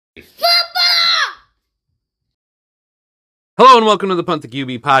Hello and welcome to the Punt the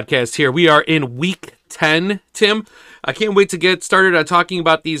QB podcast here. We are in week 10, Tim. I can't wait to get started on talking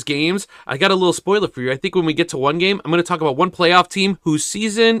about these games. I got a little spoiler for you. I think when we get to one game, I'm going to talk about one playoff team whose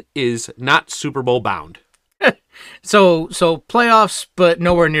season is not Super Bowl bound. So playoffs, but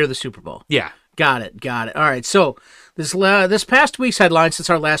nowhere near the Super Bowl. Yeah. Got it. All right, so this past week's headlines since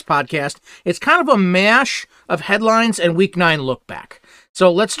our last podcast, it's kind of a mash of headlines and week 9 look back. So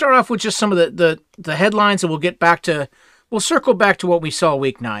let's start off with just some of the headlines, and we'll circle back to what we saw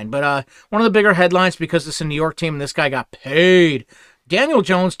week 9. But one of the bigger headlines, because it's a New York team and this guy got paid. Daniel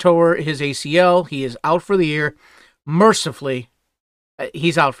Jones tore his ACL. He is out for the year. Mercifully,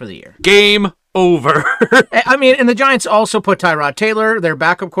 he's out for the year. Game over. I mean, and the Giants also put Tyrod Taylor, their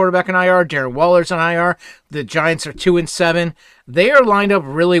backup quarterback, in IR. Darren Waller's on IR. The Giants are 2-7. They are lined up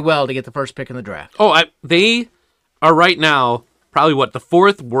really well to get the first pick in the draft. Oh, they are right now probably the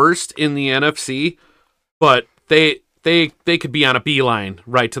fourth worst in the NFC, but they could be on a beeline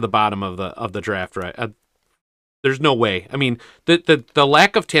right to the bottom of the draft, right? There's no way. I mean, the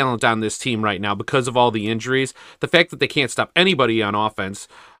lack of talent on this team right now because of all the injuries, the fact that they can't stop anybody on offense.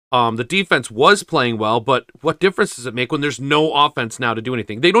 The defense was playing well, but what difference does it make when there's no offense now to do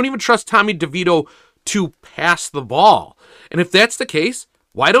anything? They don't even trust Tommy DeVito to pass the ball. And if that's the case,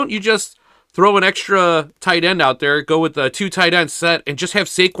 why don't you just throw an extra tight end out there, go with the 2 tight end set, and just have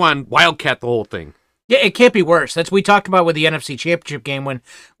Saquon wildcat the whole thing? Yeah, it can't be worse. That's what we talked about with the NFC Championship game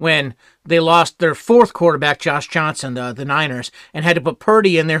when they lost their 4th quarterback, Josh Johnson, the Niners, and had to put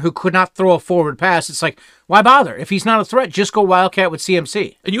Purdy in there who could not throw a forward pass. It's like, why bother? If he's not a threat, just go wildcat with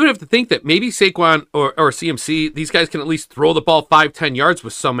CMC. And you would have to think that maybe Saquon or CMC, these guys can at least throw the ball 5-10 yards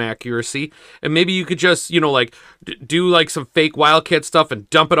with some accuracy, and maybe you could just, do some fake wildcat stuff and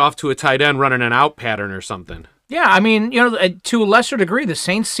dump it off to a tight end running an out pattern or something. Yeah, I mean, to a lesser degree, the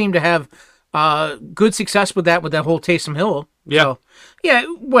Saints seem to have good success with that whole Taysom Hill. Yeah. So, yeah,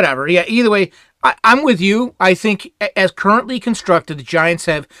 whatever. Yeah, either way, I'm with you. I think as currently constructed, the Giants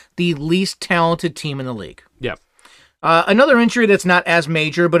have the least talented team in the league. Yeah. Another injury that's not as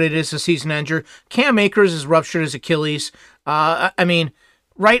major, but it is a season ender. Cam Akers has ruptured his Achilles. I mean,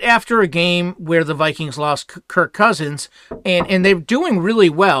 right after a game where the Vikings lost Kirk Cousins, and they're doing really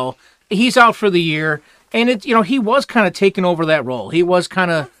well, he's out for the year. And he was kind of taking over that role. He was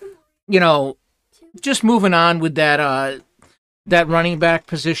kind of, just moving on with that running back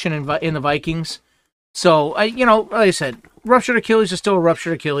position in the Vikings. So, like I said, ruptured Achilles is still a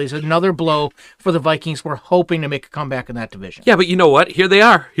ruptured Achilles. Another blow for the Vikings. We're hoping to make a comeback in that division. Yeah, but you know what? Here they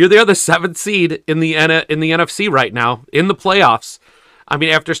are. Here they are, the 7th seed in the NFC right now in the playoffs. I mean,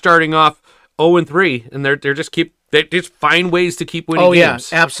 after starting off 0-3, and they just find ways to keep winning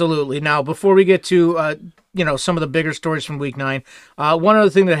games. Yeah, absolutely. Now, before we get to some of the bigger stories from week 9, one other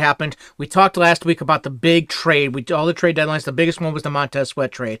thing that happened, we talked last week about the big trade. All the trade deadlines, the biggest one was the Montez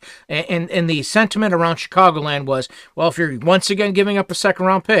Sweat trade. And the sentiment around Chicagoland was, well, if you're once again giving up a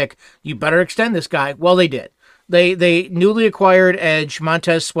 2nd-round pick, you better extend this guy. Well, they did. They newly acquired edge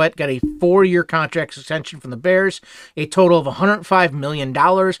Montez Sweat got a 4-year contract extension from the Bears, a total of $105 million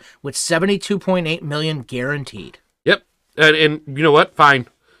with $72.8 million guaranteed. Yep. And you know what? Fine.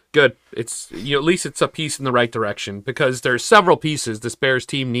 Good. It's at least it's a piece in the right direction because there's several pieces this Bears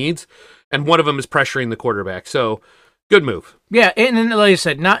team needs, and one of them is pressuring the quarterback. So, good move. Yeah, and like I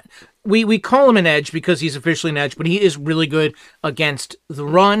said, we call him an edge because he's officially an edge, but he is really good against the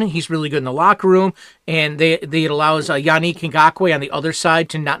run. He's really good in the locker room, and it allows Yannick Ngakoue on the other side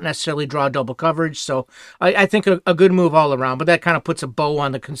to not necessarily draw double coverage. So I think a good move all around, but that kind of puts a bow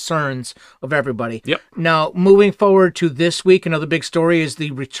on the concerns of everybody. Yep. Now, moving forward to this week, another big story is the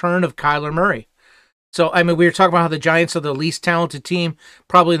return of Kyler Murray. So, I mean, we were talking about how the Giants are the least talented team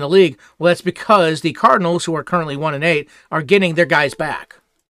probably in the league. Well, that's because the Cardinals, who are currently 1-8, are getting their guys back.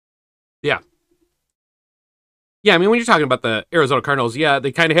 Yeah. Yeah, I mean, when you're talking about the Arizona Cardinals, yeah,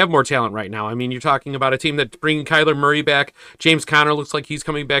 they kind of have more talent right now. I mean, you're talking about a team that's bringing Kyler Murray back. James Conner looks like he's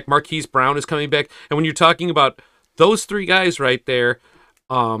coming back. Marquise Brown is coming back. And when you're talking about those 3 guys right there,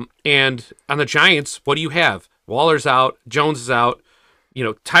 and on the Giants, what do you have? Waller's out. Jones is out.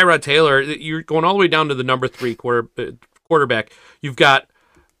 Tyrod Taylor, you're going all the way down to the number 3 quarterback. You've got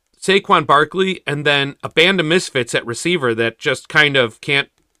Saquon Barkley and then a band of misfits at receiver that just kind of can't,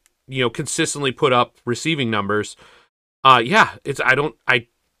 consistently put up receiving numbers. It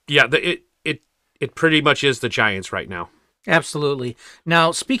pretty much is the Giants right now. Absolutely.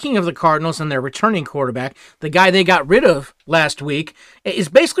 Now, speaking of the Cardinals and their returning quarterback, the guy they got rid of last week is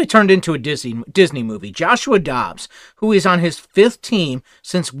basically turned into a Disney movie. Joshua Dobbs, who is on his 5th team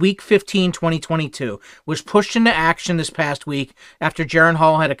since Week 15, 2022, was pushed into action this past week after Jaron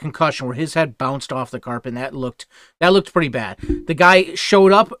Hall had a concussion where his head bounced off the carpet, and that looked pretty bad. The guy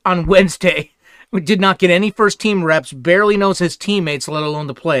showed up on Wednesday, did not get any first-team reps, barely knows his teammates, let alone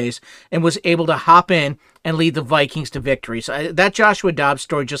the plays, and was able to hop in and lead the Vikings to victory. So that Joshua Dobbs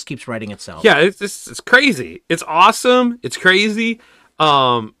story just keeps writing itself. Yeah, it's crazy. It's awesome. It's crazy.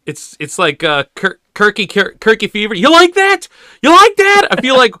 It's like Kirky fever. You like that? You like that? I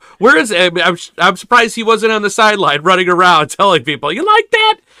feel like I'm surprised he wasn't on the sideline running around telling people, you like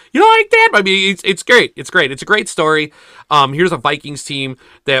that? You like that? I mean, it's great. It's great. It's a great story. Here's a Vikings team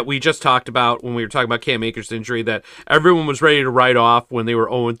that we just talked about when we were talking about Cam Akers' injury that everyone was ready to write off when they were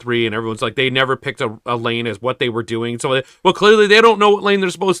 0-3, and everyone's like, they never picked a lane as what they were doing. So, well, clearly they don't know what lane they're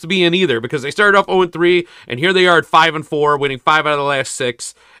supposed to be in either, because they started off 0-3, and here they are at 5-4, winning 5 out of the last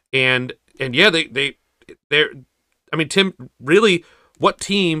 6. And yeah, they're. I mean, Tim, really, what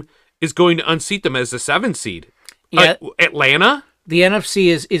team is going to unseat them as the 7th seed? Yeah, Atlanta. The NFC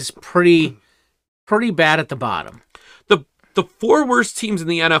is pretty bad at the bottom. The 4 worst teams in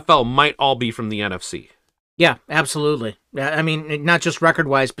the NFL might all be from the NFC. Yeah, absolutely. I mean, not just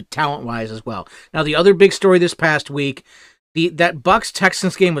record-wise, but talent-wise as well. Now, the other big story this past week, that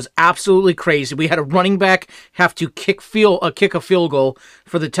Bucs-Texans game was absolutely crazy. We had a running back have to kick a field goal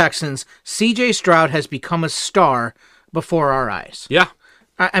for the Texans. C.J. Stroud has become a star before our eyes. Yeah.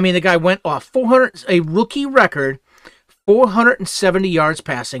 I mean, the guy went off a rookie record, 470 yards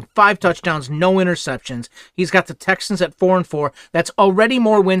passing, 5 touchdowns, no interceptions. He's got the Texans at 4-4. That's already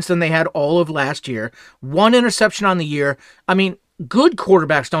more wins than they had all of last year. 1 interception on the year. I mean, good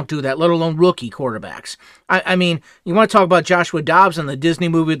quarterbacks don't do that, let alone rookie quarterbacks. I mean, you want to talk about Joshua Dobbs and the Disney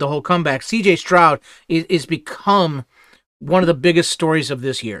movie, the whole comeback. C.J. Stroud is become one of the biggest stories of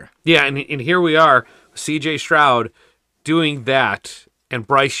this year. Yeah, and here we are, C.J. Stroud doing that, and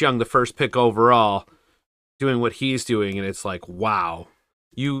Bryce Young, the first pick overall, doing what he's doing, and it's like, wow.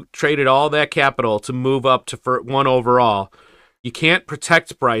 You traded all that capital to move up to 1 overall. You can't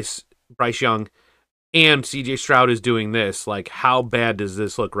protect Bryce Young, and C.J. Stroud is doing this. Like, how bad does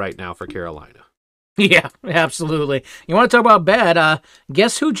this look right now for Carolina? Yeah, absolutely. You want to talk about bad?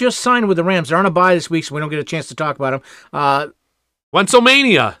 Guess who just signed with the Rams? They're on a bye this week, so we don't get a chance to talk about them.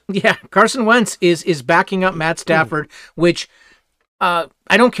 Wentzomania. Yeah, Carson Wentz is backing up Matt Stafford, which I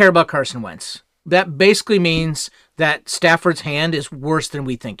don't care about Carson Wentz. That basically means that Stafford's hand is worse than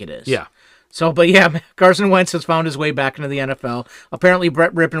we think it is. Yeah. So, but yeah, Carson Wentz has found his way back into the NFL. Apparently,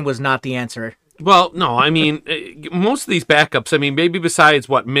 Brett Rippon was not the answer. Well, no, I mean, most of these backups, I mean, maybe besides,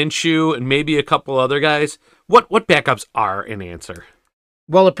 Minshew and maybe a couple other guys, what backups are an answer?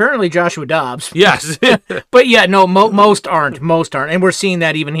 Well, apparently Joshua Dobbs. Yes. But yeah, no, most aren't. And we're seeing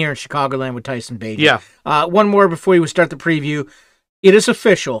that even here in Chicagoland with Tyson Bagent. Yeah. One more before we start the preview. It is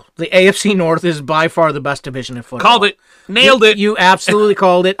official. The AFC North is by far the best division in football. Called it. Nailed it. You absolutely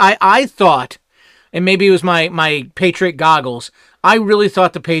called it. I thought, and maybe it was my Patriot goggles, I really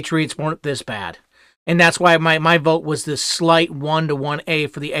thought the Patriots weren't this bad. And that's why my vote was this slight 1-1A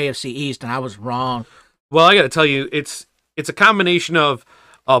for the AFC East, and I was wrong. Well, I got to tell you, it's a combination of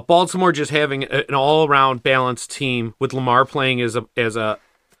Baltimore just having an all-around balanced team with Lamar playing as an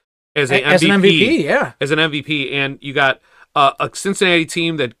MVP, yeah. As an MVP, and you got a Cincinnati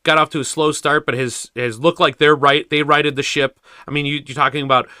team that got off to a slow start, but has looked like they righted the ship. I mean, you're talking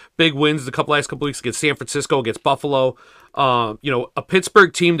about big wins the last couple weeks against San Francisco, against Buffalo. A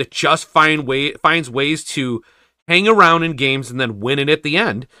Pittsburgh team that just finds ways to hang around in games and then win it at the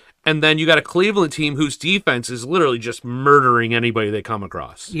end. And then you got a Cleveland team whose defense is literally just murdering anybody they come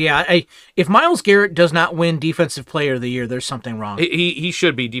across. Yeah, if Myles Garrett does not win Defensive Player of the Year, there's something wrong. He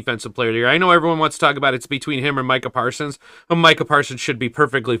should be Defensive Player of the Year. I know everyone wants to talk about it's between him and Micah Parsons, but Micah Parsons should be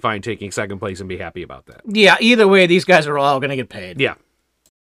perfectly fine taking second place and be happy about that. Yeah, either way, these guys are all going to get paid. Yeah.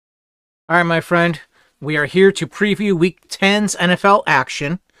 All right, my friend, we are here to preview Week 10's NFL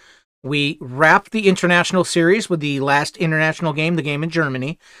action. We wrapped the international series with the last international game, the game in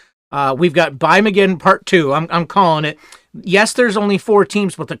Germany. We've got Buymageddon Part 2. I'm calling it. Yes, there's only 4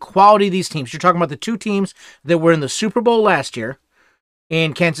 teams, but the quality of these teams. You're talking about the 2 teams that were in the Super Bowl last year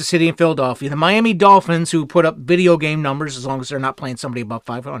in Kansas City and Philadelphia. The Miami Dolphins, who put up video game numbers as long as they're not playing somebody above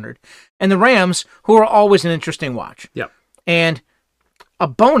 500. And the Rams, who are always an interesting watch. Yeah. And a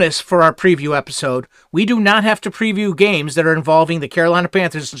bonus for our preview episode, we do not have to preview games that are involving the Carolina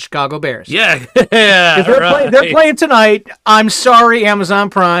Panthers and Chicago Bears. Yeah. They're playing tonight. I'm sorry, Amazon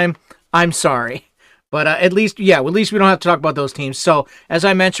Prime. I'm sorry. But at least we don't have to talk about those teams. So as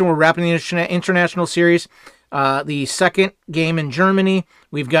I mentioned, we're wrapping the international series. The second game in Germany,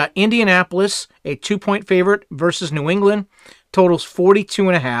 we've got Indianapolis, a 2-point favorite versus New England. Totals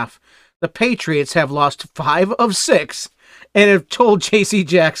 42.5. The Patriots have lost 5 of 6 and have told J.C.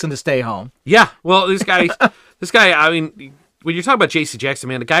 Jackson to stay home. Yeah, well, this guy, I mean, when you're talking about J.C. Jackson,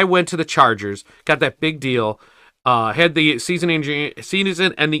 man, the guy went to the Chargers, got that big deal, had the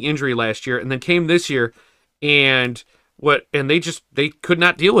season-ending injury last year, and then came this year, and they could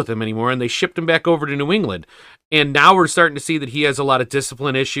not deal with him anymore, and they shipped him back over to New England. And now we're starting to see that he has a lot of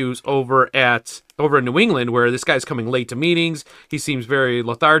discipline issues over in New England, where this guy's coming late to meetings. He seems very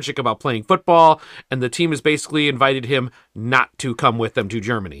lethargic about playing football, and the team has basically invited him not to come with them to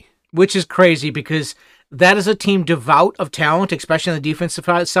Germany. Which is crazy because that is a team devout of talent, especially on the defensive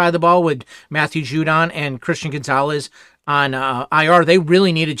side of the ball with Matthew Judon and Christian Gonzalez on IR. They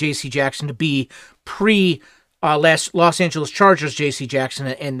really needed J.C. Jackson to be Los Angeles Chargers J.C. Jackson,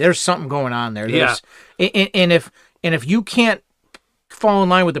 and there's something going on there. And if you can't fall in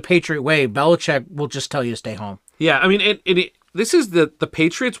line with the Patriot way, Belichick will just tell you to stay home. Yeah, I mean, this is the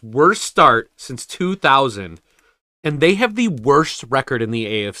Patriots' worst start since 2000, and they have the worst record in the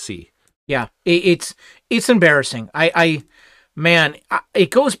AFC. Yeah, it's embarrassing. Man, it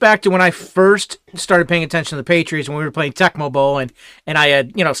goes back to when I first started paying attention to the Patriots when we were playing Tecmo Bowl, and I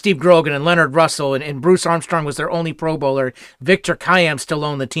had, Steve Grogan and Leonard Russell, and Bruce Armstrong was their only Pro Bowler. Victor Kiam still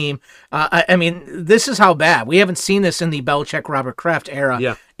owned the team. I mean, this is how bad. We haven't seen this in the Belichick-Robert Kraft era.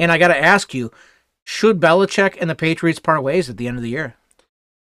 Yeah. And I got to ask you, should Belichick and the Patriots part ways at the end of the year?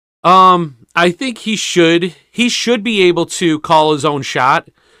 I think he should. He should be able to call his own shot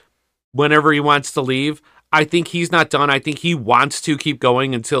whenever he wants to leave. I think he's not done. I think he wants to keep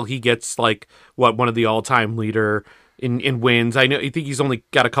going until he gets one of the all-time leader in wins. I think he's only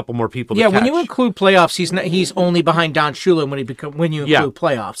got a couple more people to catch. When you include playoffs, he's only behind Don Shula when you include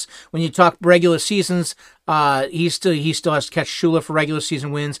playoffs. When you talk regular seasons, he still has to catch Shula for regular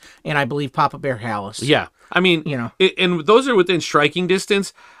season wins, and I believe Papa Bear Hallis. Yeah. I mean, and those are within striking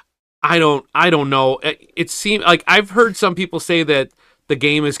distance. I don't know. It seems like I've heard some people say that the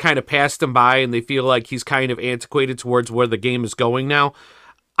game has kind of passed him by and they feel like he's kind of antiquated towards where the game is going now.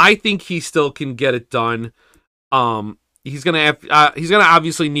 I think he still can get it done. He's gonna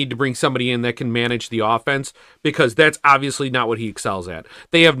obviously need to bring somebody in that can manage the offense, because that's obviously not what he excels at.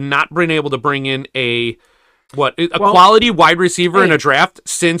 They have not been able to bring in a quality wide receiver in a draft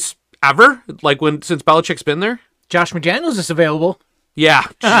since ever, since Belichick's been there. Josh McDaniels is available. Yeah,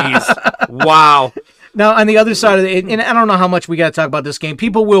 jeez, wow. Now, on the other side of it, and I don't know how much we got to talk about this game.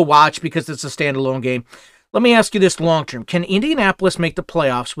 People will watch because it's a standalone game. Let me ask you this long term. Can Indianapolis make the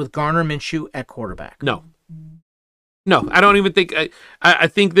playoffs with Gardner Minshew at quarterback? No, I don't even think. I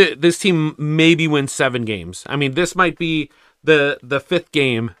think that this team maybe wins 7 games. I mean, this might be the 5th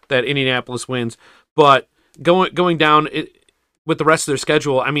game that Indianapolis wins. But going down with the rest of their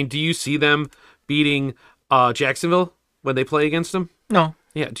schedule, I mean, do you see them beating Jacksonville when they play against them? No.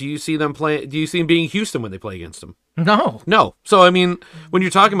 Yeah. Do you see them beating Houston when they play against them? No. So, I mean, when you're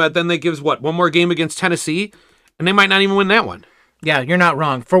talking about, then they gives one more game against Tennessee, and they might not even win that one. Yeah, you're not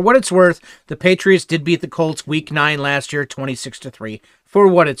wrong. For what it's worth, the Patriots did beat the Colts Week 9 last year, 26-3. For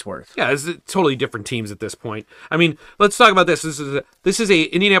what it's worth. Yeah, it's totally different teams at this point. I mean, let's talk about this. This is a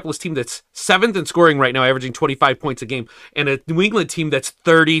Indianapolis team that's 7th in scoring right now, averaging 25 points a game, and a New England team that's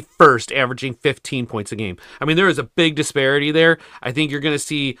 31st, averaging 15 points a game. I mean, there is a big disparity there. I think you're going to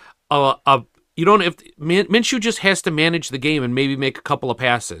see Minshew just has to manage the game and maybe make a couple of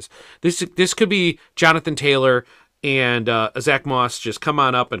passes. This could be Jonathan Taylor and Zach Moss just come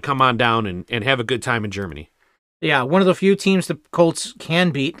on up and come on down and have a good time in Germany. Yeah, one of the few teams the Colts can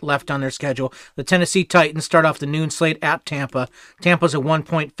beat left on their schedule. The Tennessee Titans start off the noon slate at Tampa. Tampa's a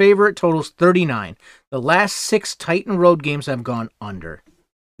 1-point favorite, totals 39. The last 6 Titan road games have gone under.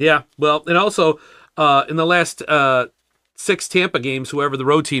 Yeah, well, and also in the last 6 Tampa games, whoever the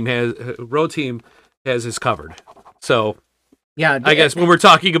road team has is covered. So yeah, I guess when we're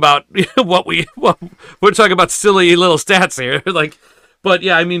talking about we're talking about silly little stats here, but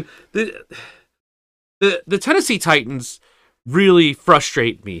yeah, I mean the Tennessee Titans really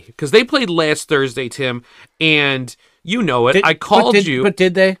frustrate me because they played last Thursday, Tim, and you know it. I called you. But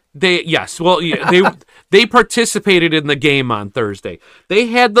did they? Yes. Well, yeah, they participated in the game on Thursday. They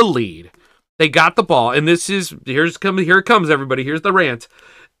had the lead. They got the ball, and here it comes, everybody. Here's the rant.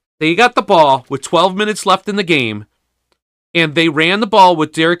 They got the ball with 12 minutes left in the game, and they ran the ball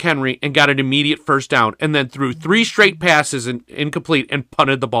with Derrick Henry and got an immediate first down, and then threw 3 straight passes incomplete and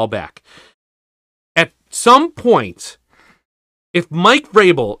punted the ball back. At some point, if Mike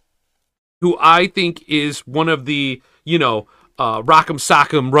Vrabel who I think is one of the, rock'em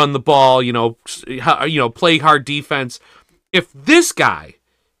sock'em, run the ball, play hard defense. If this guy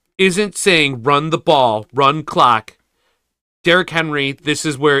isn't saying run the ball, run clock, Derrick Henry, this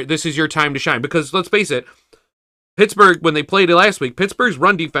is your time to shine. Because let's face it, Pittsburgh, when they played it last week, Pittsburgh's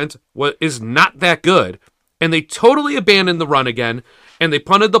run defense is not that good. And they totally abandoned the run again, and they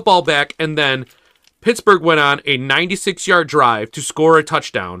punted the ball back, and then Pittsburgh went on a 96-yard drive to score a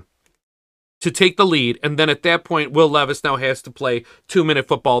touchdown to take the lead, and then at that point, Will Levis now has to play 2-minute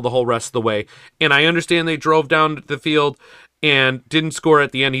football the whole rest of the way. And I understand they drove down the field and didn't score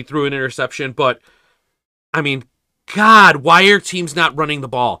at the end. He threw an interception, but, I mean, God, why are teams not running the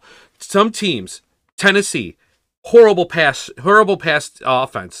ball? Some teams, Tennessee, horrible pass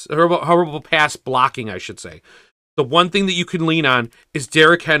offense, horrible pass blocking, I should say. The one thing that you can lean on is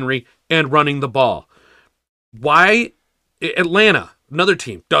Derrick Henry and running the ball. Why Atlanta, another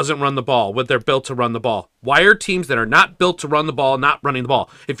team, doesn't run the ball when they're built to run the ball? Why are teams that are not built to run the ball not running the ball?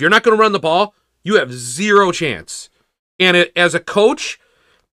 If you're not going to run the ball, you have zero chance. And as a coach,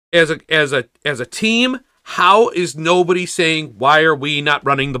 as a team, how is nobody saying, why are we not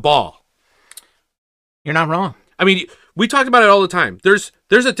running the ball? You're not wrong. I mean, we talk about it all the time. There's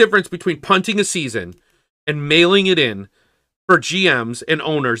a difference between punting a season and mailing it in for GMs and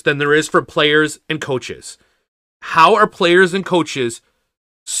owners than there is for players and coaches. How are players and coaches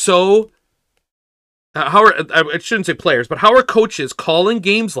I shouldn't say players, but how are coaches calling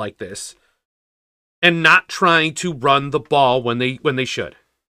games like this and not trying to run the ball when they should?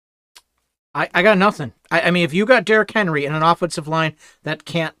 I got nothing. I mean, if you got Derrick Henry in an offensive line that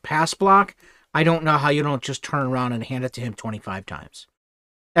can't pass block, I don't know how you don't just turn around and hand it to him 25 times.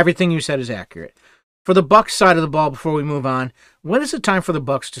 Everything you said is accurate. For the Bucs side of the ball, before we move on, when is it time for the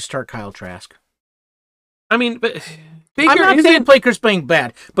Bucs to start Kyle Trask? I mean, but I'm not saying Baker's playing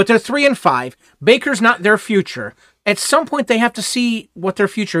bad, but they're 3-5. Baker's not their future. At some point, they have to see what their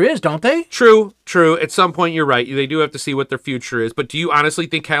future is, don't they? True. At some point, you're right. They do have to see what their future is. But do you honestly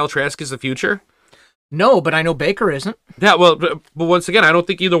think Kyle Trask is the future? No, but I know Baker isn't. Yeah, well, but once again, I don't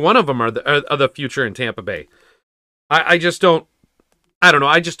think either one of them are the future in Tampa Bay. I just don't. I don't know.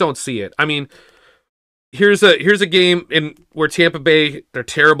 I just don't see it. I mean, here's a game where Tampa Bay, they're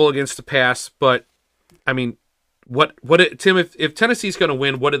terrible against the pass, but I mean, Tim? If Tennessee's going to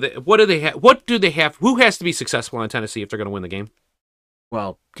win, what do they have? Who has to be successful on Tennessee if they're going to win the game?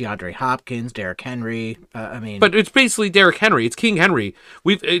 Well, DeAndre Hopkins, Derrick Henry. But it's basically Derrick Henry. It's King Henry.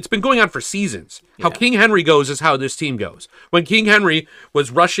 It's been going on for seasons. Yeah. How King Henry goes is how this team goes. When King Henry was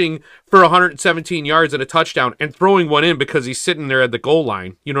rushing for 117 yards and a touchdown and throwing one in because he's sitting there at the goal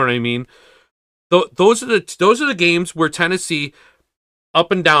line, you know what I mean? Those are the games where Tennessee, up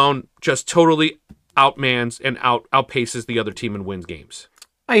and down, just totally outmans and outpaces the other team and wins games.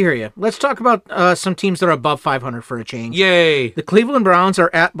 I hear you. Let's talk about some teams that are above 500 for a change. Yay! The Cleveland Browns are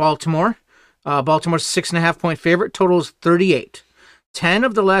at Baltimore. Baltimore's 6.5-point favorite. Total is 38. 10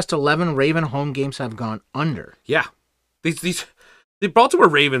 of the last 11 Raven home games have gone under. Yeah. The Baltimore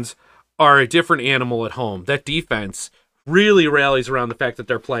Ravens are a different animal at home. That defense really rallies around the fact that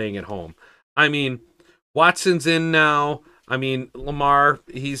they're playing at home. I mean, Watson's in now. I mean, Lamar,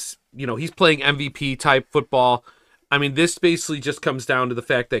 he's playing MVP type football. I mean, this basically just comes down to the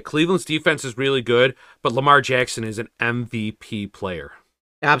fact that Cleveland's defense is really good, but Lamar Jackson is an MVP player.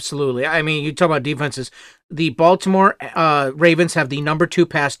 Absolutely. I mean, you talk about defenses. The Baltimore Ravens have the number 2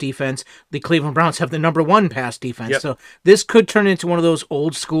 pass defense. The Cleveland Browns have the number 1 pass defense. Yep. So this could turn into one of those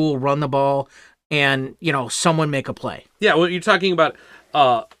old school run the ball and, someone make a play. Yeah, well, you're talking about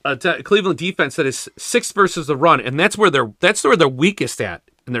a Cleveland defense that is 6th versus the run, and that's where they're weakest at.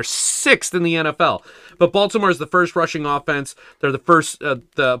 And they're 6th in the NFL. But Baltimore is the first rushing offense. They're the first.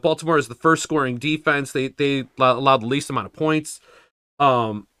 Baltimore is the first scoring defense. They allow the least amount of points.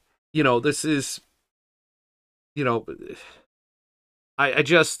 This is. I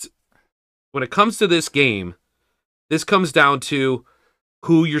just, when it comes to this game, this comes down to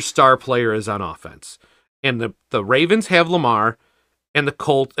who your star player is on offense. And the Ravens have Lamar, and the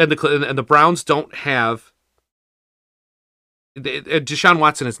Colts and the Browns don't have. Deshaun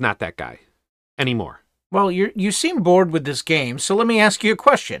Watson is not that guy anymore. Well, you seem bored with this game, so let me ask you a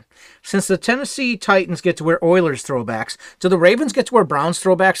question. Since the Tennessee Titans get to wear Oilers throwbacks, do the Ravens get to wear Browns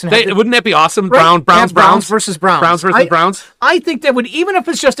throwbacks? Wouldn't that be awesome? Right. Browns versus Browns. Browns versus Browns? I think that would, even if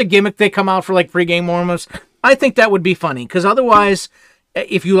it's just a gimmick, they come out for like pregame warm-ups, I think that would be funny, because otherwise,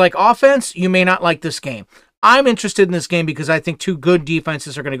 if you like offense, you may not like this game. I'm interested in this game because I think two good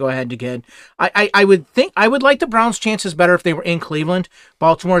defenses are going to go head to head. I would like the Browns' chances better if they were in Cleveland.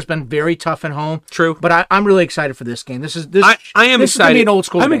 Baltimore's been very tough at home. True. But I'm really excited for this game. I am this excited. Is gonna be an old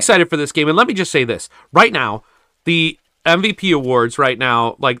school I'm game. excited for this game. And let me just say this. Right now, the MVP awards right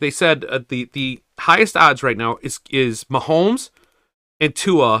now, like they said, the highest odds right now is Mahomes and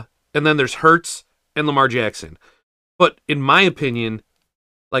Tua, and then there's Hurts and Lamar Jackson. But in my opinion,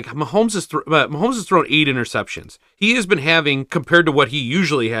 like Mahomes has thrown 8 interceptions. He has been having, compared to what he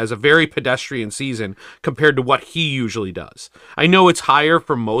usually has, a very pedestrian season compared to what he usually does. I know it's higher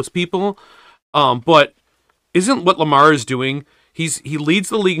for most people, but isn't what Lamar is doing? He leads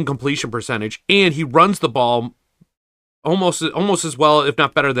the league in completion percentage, and he runs the ball almost as well, if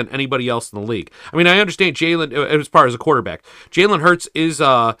not better, than anybody else in the league. I mean, I understand Jalen as far as a quarterback. Jalen Hurts is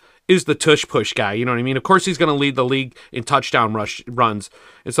the tush push guy. You know what I mean? Of course, he's going to lead the league in touchdown runs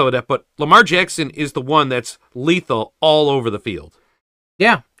and so that. But Lamar Jackson is the one that's lethal all over the field.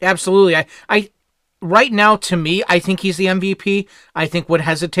 Yeah, absolutely. I right now, to me, I think he's the MVP. I think what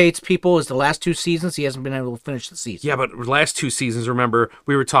hesitates people is the last 2 seasons he hasn't been able to finish the season. Yeah, but last 2 seasons, remember,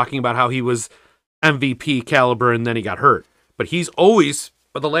 we were talking about how he was MVP caliber and then he got hurt. But he's always,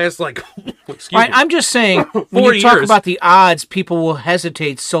 for the last, I'm just saying, when you talk about the odds, people will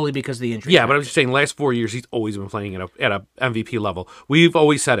hesitate solely because of the injury. Yeah, but I'm just saying, last 4 years, he's always been playing at a MVP level. We've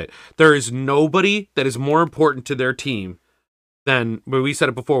always said it. There is nobody that is more important to their team than, well, we said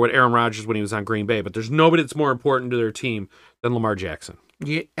it before with Aaron Rodgers when he was on Green Bay, but there's nobody that's more important to their team than Lamar Jackson.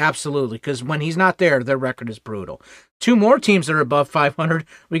 Yeah, absolutely, because when he's not there, their record is brutal. 2 more teams that are above 500.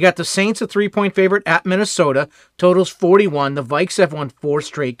 We got the Saints, a 3-point favorite at Minnesota. Totals 41. The Vikes have won 4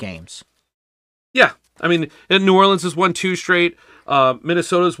 straight games. Yeah, I mean, and New Orleans has won 2 straight.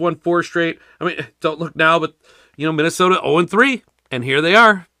 Minnesota's won 4 straight. I mean, don't look now, but Minnesota 0-3, and here they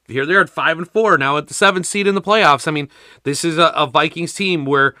are. Here they are at 5-4 now at the 7th seed in the playoffs. I mean, this is a Vikings team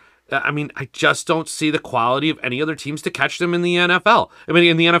where, I mean, I just don't see the quality of any other teams to catch them in the NFL. I mean,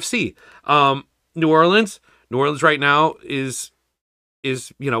 in the NFC. New Orleans right now is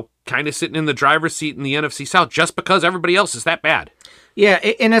kind of sitting in the driver's seat in the NFC South just because everybody else is that bad. Yeah,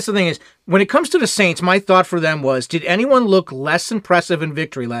 and that's the thing is, when it comes to the Saints, my thought for them was, did anyone look less impressive in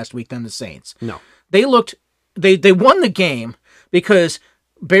victory last week than the Saints? No. They won the game because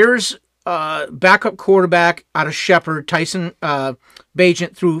Bears backup quarterback out of Shepherd, Tyson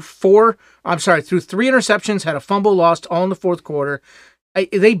Bagent, threw 3 interceptions, had a fumble lost all in the 4th quarter.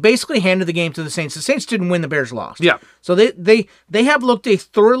 They basically handed the game to the Saints. The Saints didn't win, the Bears lost. Yeah. So they have looked a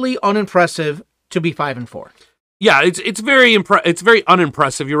thoroughly unimpressive to be 5-4. Yeah, it's very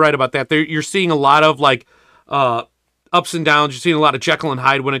unimpressive. You're right about that. You're seeing a lot of ups and downs. You're seeing a lot of Jekyll and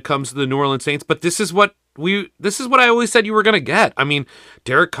Hyde when it comes to the New Orleans Saints. But this is what I always said you were going to get. I mean,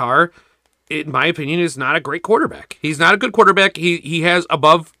 Derek Carr, in my opinion, is not a great quarterback. He's not a good quarterback. He has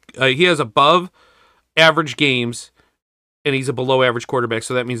above average games, and he's a below average quarterback.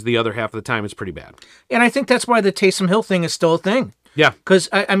 So that means the other half of the time is pretty bad. And I think that's why the Taysom Hill thing is still a thing. Yeah. Because,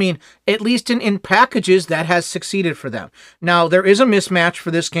 I mean, at least in packages, that has succeeded for them. Now, there is a mismatch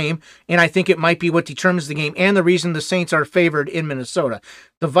for this game, and I think it might be what determines the game and the reason the Saints are favored in Minnesota.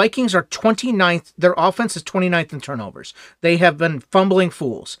 The Vikings are 29th. Their offense is 29th in turnovers. They have been fumbling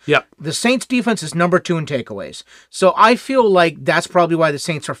fools. Yep. The Saints' defense is number 2 in takeaways. So I feel like that's probably why the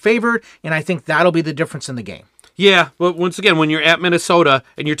Saints are favored, and I think that'll be the difference in the game. Yeah, but once again, when you're at Minnesota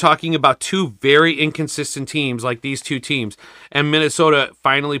and you're talking about 2 very inconsistent teams like these 2 teams, and Minnesota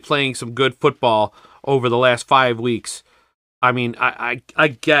finally playing some good football over the last 5 weeks, I mean, I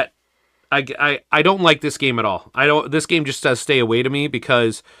don't like this game at all. This game just does stay away to me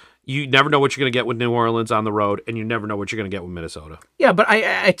because you never know what you're going to get with New Orleans on the road, and you never know what you're going to get with Minnesota. Yeah, but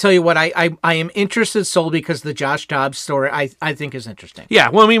I tell you what, I am interested solely because the Josh Dobbs story I think is interesting. Yeah,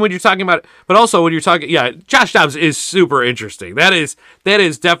 well, I mean, when you're talking about, but also when you're talking, yeah, Josh Dobbs is super interesting. That is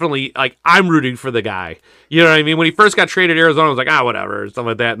definitely, like, I'm rooting for the guy. You know what I mean? When he first got traded to Arizona, I was like, whatever, stuff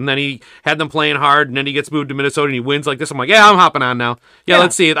like that. And then he had them playing hard, and then he gets moved to Minnesota, and he wins like this. I'm like, yeah, I'm hopping on now. Yeah.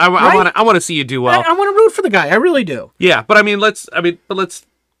 Let's see it. I want to see you do well. I want to root for the guy. I really do. Yeah, but I mean, let's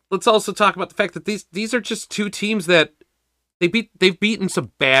also talk about the fact that these are just 2 teams that they've beaten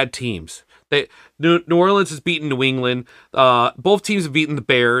some bad teams. New Orleans has beaten New England. Both teams have beaten the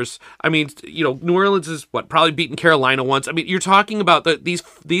Bears. I mean, New Orleans has probably beaten Carolina once. I mean, you're talking about these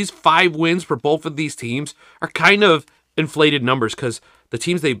 5 wins for both of these teams are kind of inflated numbers because the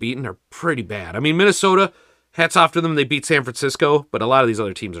teams they've beaten are pretty bad. I mean, Minnesota, hats off to them. They beat San Francisco, but a lot of these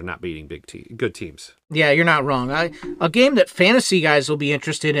other teams are not beating good teams. Yeah, you're not wrong. A game that fantasy guys will be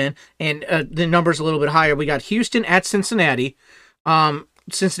interested in, and the number's a little bit higher. We got Houston at Cincinnati.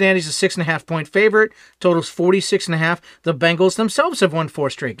 Cincinnati's a 6.5-point favorite. Total's 46.5. The Bengals themselves have won 4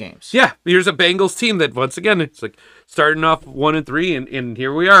 straight games. Yeah, here's a Bengals team that once again it's like starting off 1-3, and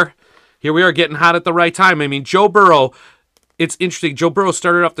here we are. Here we are getting hot at the right time. I mean, Joe Burrow. It's interesting. Joe Burrow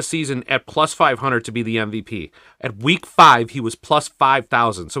started off the season at plus 500 to be the MVP. At week 5, he was plus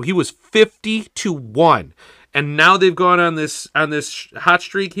 5,000. So he was 50-1. And now they've gone on this hot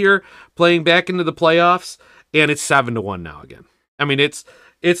streak here, playing back into the playoffs, and it's 7-1 now again. I mean, it's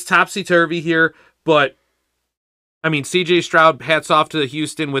topsy-turvy here, but I mean, CJ Stroud, hats off to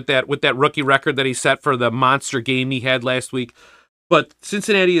Houston with that rookie record that he set for the monster game he had last week. But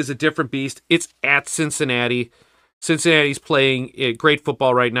Cincinnati is a different beast. It's at Cincinnati. Cincinnati's playing great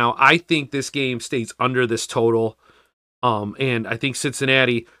football right now. I think this game stays under this total. And I think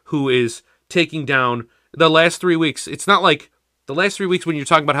Cincinnati, who is taking down the last 3 weeks, it's not like the last 3 weeks when you're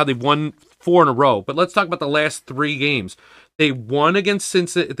talking about how they've won 4 in a row, but let's talk about the last 3 games. They won against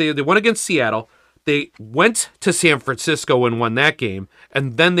Cincinnati, they won against Seattle. They went to San Francisco and won that game,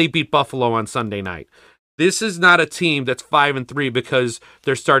 and then they beat Buffalo on Sunday night. This is not a team that's 5-3 because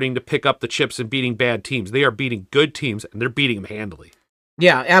they're starting to pick up the chips and beating bad teams. They are beating good teams, and they're beating them handily.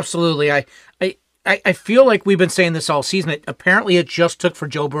 Yeah, absolutely. I feel like we've been saying this all season. Apparently, it just took for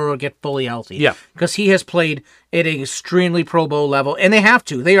Joe Burrow to get fully healthy. Yeah, because he has played at an extremely Pro Bowl level, and they have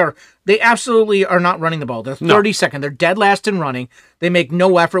to. They absolutely are not running the ball. They're 32nd. They're dead last in running. They make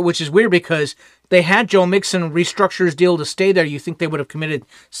no effort, which is weird because they had Joe Mixon restructure his deal to stay there. You think they would have committed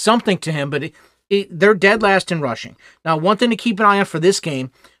something to him, but they're dead last in rushing. Now, one thing to keep an eye on for this game,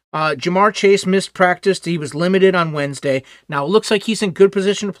 Jamar Chase missed practice. He was limited on Wednesday. Now, it looks like he's in good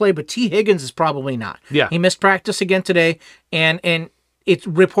position to play, but T. Higgins is probably not. Yeah. He missed practice again today, and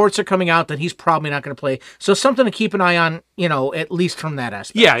reports are coming out that he's probably not going to play. So something to keep an eye on, at least from that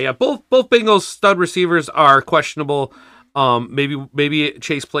aspect. Yeah. Both Bengals stud receivers are questionable. Maybe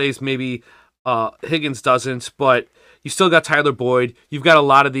Chase plays, maybe Higgins doesn't, but you still got Tyler Boyd. You've got a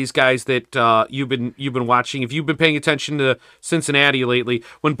lot of these guys that you've been watching. If you've been paying attention to Cincinnati lately,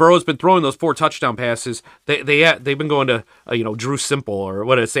 when Burrow's been throwing those 4 touchdown passes, they've been going to Drew Sample or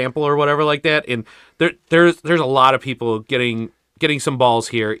whatever like that. And there's a lot of people getting some balls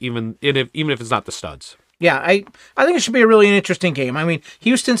here, even if it's not the studs. Yeah, I think it should be a really interesting game. I mean,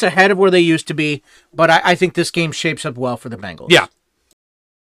 Houston's ahead of where they used to be, but I think this game shapes up well for the Bengals. Yeah.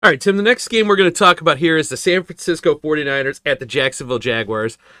 All right, Tim, the next game we're going to talk about here is the San Francisco 49ers at the Jacksonville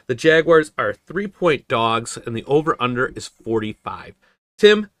Jaguars. The Jaguars are 3-point dogs, and the over-under is 45.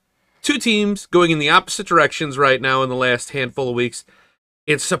 Tim, 2 teams going in the opposite directions right now in the last handful of weeks.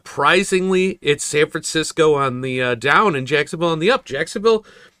 And surprisingly, it's San Francisco on the down and Jacksonville on the up. Jacksonville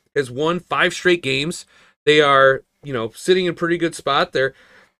has won 5 straight games. They are, sitting in a pretty good spot. They're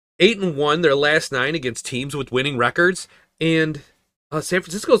 8-1 their last 9 against teams with winning records. And San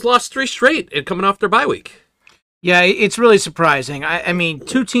Francisco's lost 3 straight and coming off their bye week. Yeah, it's really surprising. I mean,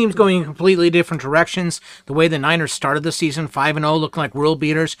 2 teams going in completely different directions. The way the Niners started the season, 5-0, looking like world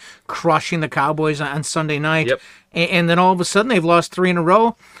beaters, crushing the Cowboys on Sunday night. Yep. And then all of a sudden they've lost 3 in a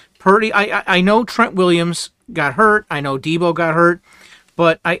row. Purdy, I know Trent Williams got hurt. I know Debo got hurt.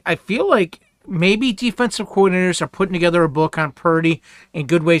 But I feel like maybe defensive coordinators are putting together a book on Purdy in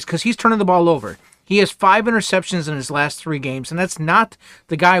good ways because he's turning the ball over. He has 5 interceptions in his last 3 games, and that's not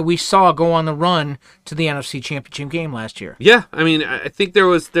the guy we saw go on the run to the NFC Championship game last year. Yeah, I mean, I think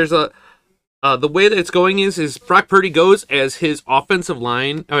there's the way that it's going is Brock Purdy goes as his offensive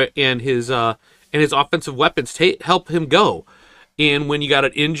line and his offensive weapons help him go. And when you got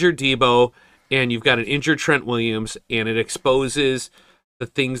an injured Debo and you've got an injured Trent Williams, and it exposes the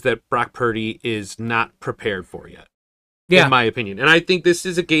things that Brock Purdy is not prepared for yet, in my opinion. And I think this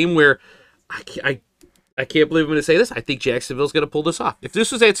is a game where I can't believe I'm going to say this. I think Jacksonville's going to pull this off. If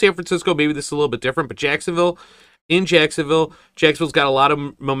this was at San Francisco, maybe this is a little bit different. But Jacksonville's got a lot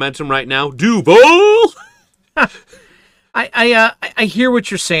of momentum right now. Duval! I hear what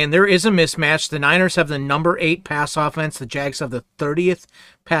you're saying. There is a mismatch. The Niners have the number 8 pass offense. The Jags have the 30th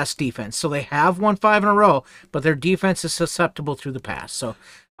pass defense. So they have won 5 in a row, but their defense is susceptible through the pass. So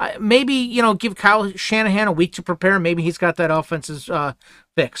maybe, give Kyle Shanahan a week to prepare. Maybe he's got that offense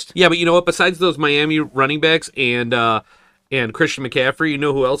fixed. Yeah, but you know what? Besides those Miami running backs and Christian McCaffrey, you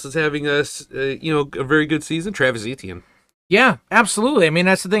know who else is having a very good season? Travis Etienne. Yeah, absolutely. I mean,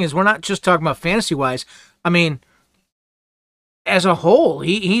 that's the thing is we're not just talking about fantasy-wise. I mean, as a whole,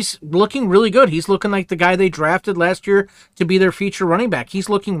 he's looking really good. He's looking like the guy they drafted last year to be their feature running back. He's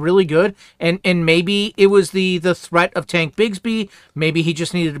looking really good, and maybe it was the threat of Tank Bigsby. Maybe he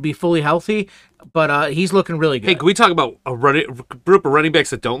just needed to be fully healthy, but he's looking really good. Hey, can we talk about a group of running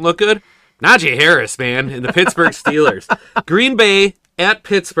backs that don't look good? Najee Harris, man, and the Pittsburgh Steelers. Green Bay at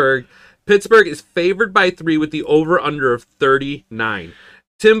Pittsburgh. Pittsburgh is favored by 3 with the over-under of 39.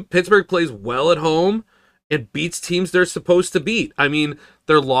 Tim, Pittsburgh plays well at home and beats teams they're supposed to beat. I mean,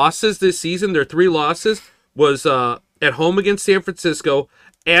 their losses this season, their 3 losses, was at home against San Francisco,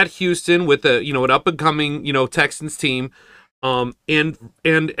 at Houston with an up-and-coming Texans team, and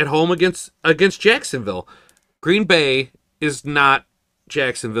at home against Jacksonville. Green Bay is not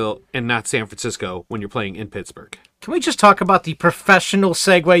Jacksonville and not San Francisco when you're playing in Pittsburgh. Can we just talk about the professional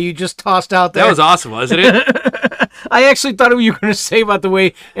segue you just tossed out there? That was awesome, wasn't it? I actually thought you were going to say about the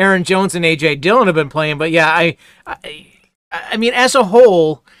way Aaron Jones and A.J. Dillon have been playing, but yeah, I mean, as a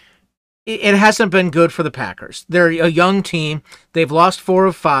whole, it hasn't been good for the Packers. They're a young team. They've lost 4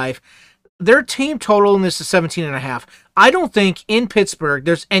 of 5. Their team total in this is 17.5. I don't think in Pittsburgh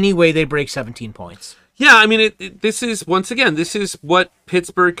there's any way they break 17 points. Yeah, I mean, this is what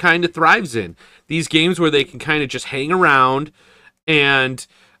Pittsburgh kind of thrives in. These games where they can kind of just hang around, and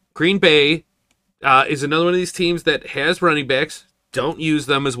Green Bay is another one of these teams that has running backs, don't use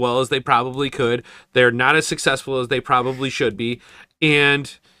them as well as they probably could. They're not as successful as they probably should be,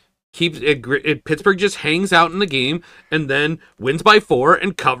 and Pittsburgh just hangs out in the game and then wins by 4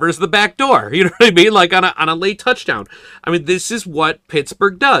 and covers the back door. You know what I mean? Like on a late touchdown. I mean, this is what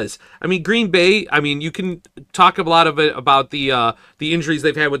Pittsburgh does. I mean, Green Bay, I mean, you can talk a lot of it about the injuries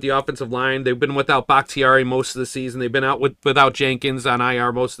they've had with the offensive line. They've been without Bakhtiari most of the season. They've been out without Jenkins on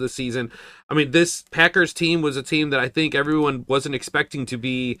IR most of the season. I mean, this Packers team was a team that I think everyone wasn't expecting to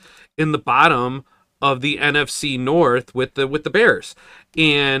be in the bottom of the NFC North with the Bears.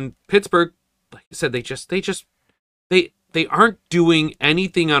 And Pittsburgh, like I said, they aren't doing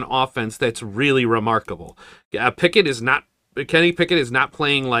anything on offense that's really remarkable. Kenny Pickett is not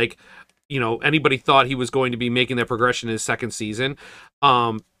playing like anybody thought he was going to be making that progression in his second season.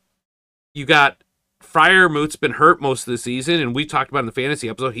 You got Freiermuth's been hurt most of the season, and we talked about in the fantasy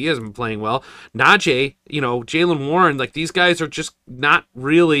episode, he hasn't been playing well. Najee, Jaylen Warren, like these guys are just not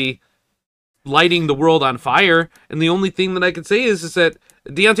really lighting the world on fire, and the only thing that I can say is that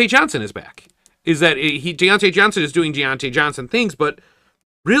Deontay Johnson is back. Deontay Johnson is doing Deontay Johnson things, but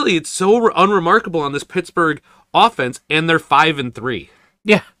really it's so unremarkable on this Pittsburgh offense, and they're 5-3.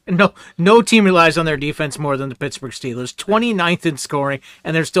 Yeah, no team relies on their defense more than the Pittsburgh Steelers. 29th in scoring,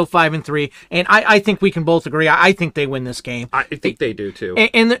 and they're still 5-3. And I think we can both agree. I think they win this game. I think they do too.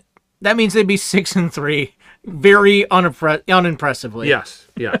 And that means they'd be 6-3. Very unimpressively. Yes,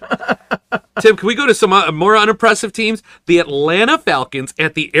 yeah. Tim, can we go to some more unimpressive teams? The Atlanta Falcons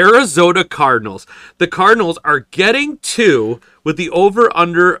at the Arizona Cardinals. The Cardinals are getting 2 with the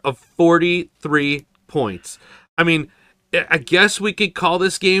over-under of 43 points. I mean, I guess we could call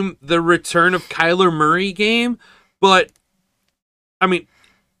this game the return of Kyler Murray game, but I mean,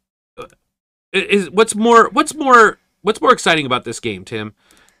 what's more exciting about this game, Tim?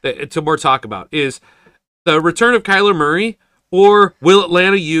 To more talk about is the return of Kyler Murray, or will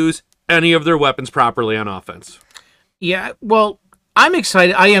Atlanta use any of their weapons properly on offense? Yeah, well, I'm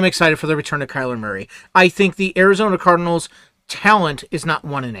excited. I am excited for the return of Kyler Murray. I think the Arizona Cardinals' talent is not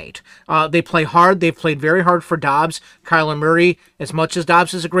 1-8. They play hard. They've played very hard for Dobbs. Kyler Murray, as much as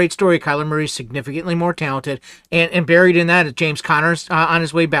Dobbs is a great story, Kyler Murray is significantly more talented. And buried in that is James Conner's on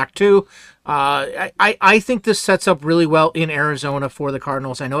his way back too. I think this sets up really well in Arizona for the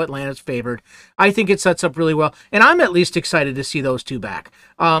Cardinals. I know Atlanta's favored. I think it sets up really well, and I'm at least excited to see those two back.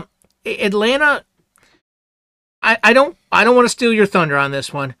 Atlanta, I don't want to steal your thunder on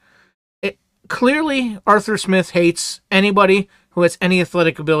this one. Clearly, Arthur Smith hates anybody who has any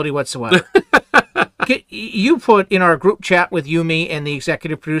athletic ability whatsoever. You put in our group chat with you, me, and the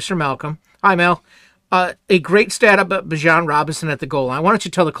executive producer, Malcolm. Hi, Mel. A great stat about Bijan Robinson at the goal line. Why don't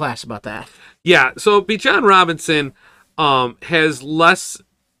you tell the class about that? Yeah, so Bijan Robinson has less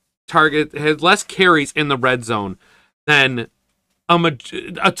carries in the red zone than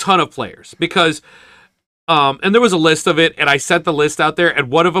a ton of players, because and there was a list of it, and I sent the list out there, and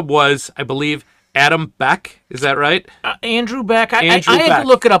one of them was, I believe, Adam Beck. Is that right? Andrew Beck. I had to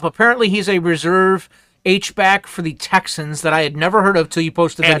look it up. Apparently, he's a reserve H-back for the Texans that I had never heard of till you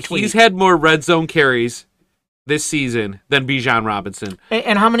posted that tweet. He's had more red zone carries this season than Bijan Robinson.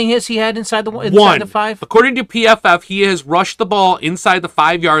 And how many has he had inside the 5? According to PFF, he has rushed the ball inside the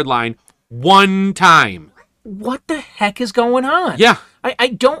 5-yard line 1 time. What the heck is going on? Yeah. I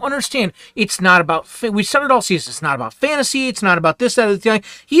don't understand. It's not about... We said it all season. It's not about fantasy. It's not about this, that, or the thing.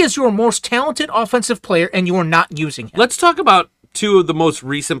 He is your most talented offensive player, and you are not using him. Let's talk about 2 of the most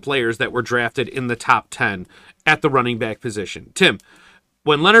recent players that were drafted in the top 10 at the running back position. Tim,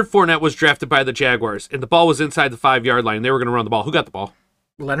 when Leonard Fournette was drafted by the Jaguars and the ball was inside the 5-yard line, they were going to run the ball. Who got the ball?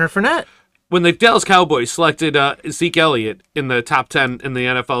 Leonard Fournette. when the Dallas Cowboys selected Zeke Elliott in the top 10 in the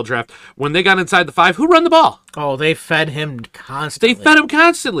NFL draft, when they got inside the 5, who run the ball? Oh, they fed him constantly. They fed him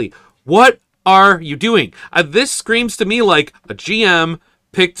constantly. What are you doing? This screams to me like a GM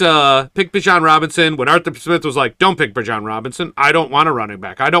picked Bijan Robinson when Arthur Smith was like, don't pick Bijan Robinson. I don't want a running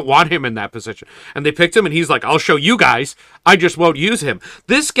back. I don't want him in that position. And they picked him, and he's like, I'll show you guys. I just won't use him.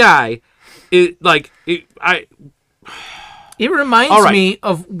 This guy, It reminds me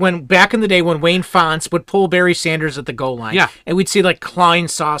of when back in the day when Wayne Fonts would pull Barry Sanders at the goal line. Yeah. And we'd see like Klein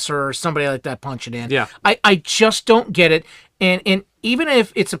Saucer or somebody like that punch it in. Yeah. I just don't get it. And even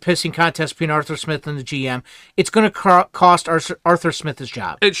if it's a pissing contest between Arthur Smith and the GM, it's going to cost Arthur Smith his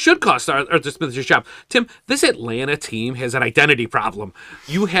job. It should cost Arthur Smith his job. Tim, this Atlanta team has an identity problem.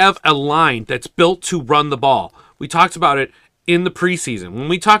 You have a line that's built to run the ball. We talked about it in the preseason. When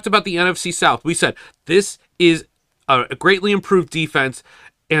we talked about the NFC South, we said this is a greatly improved defense,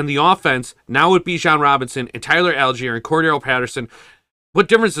 and the offense, now with Bijan Robinson and Tyler Algier and Cordero Patterson, what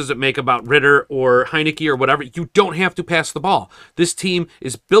difference does it make about Ritter or Heineke or whatever? You don't have to pass the ball. This team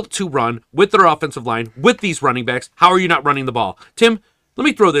is built to run with their offensive line, with these running backs. How are you not running the ball? Tim, let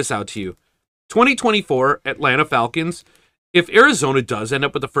me throw this out to you. 2024 Atlanta Falcons, if Arizona does end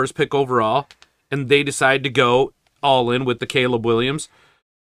up with the first pick overall and they decide to go all in with the Caleb Williams,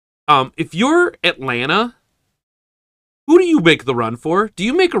 if you're Atlanta, who do you make the run for? Do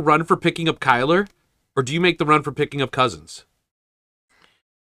you make a run for picking up Kyler, or do you make the run for picking up Cousins?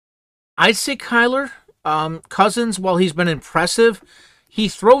 I'd say Kyler. Cousins, while he's been impressive, he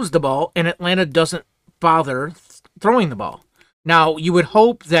throws the ball, and Atlanta doesn't bother throwing the ball. Now, you would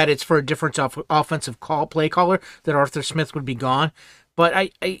hope that it's for a different offensive play caller, that Arthur Smith would be gone.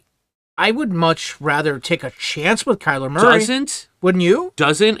 But I would much rather take a chance with Kyler Murray. Wouldn't you?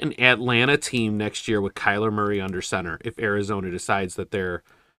 Doesn't an Atlanta team next year with Kyler Murray under center, if Arizona decides that they're,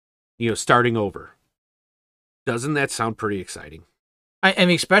 starting over, doesn't that sound pretty exciting? I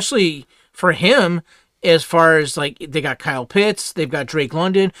mean, especially for him, as far as like they got Kyle Pitts, they've got Drake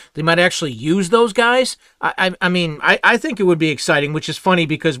London. They might actually use those guys. I mean, I think it would be exciting, which is funny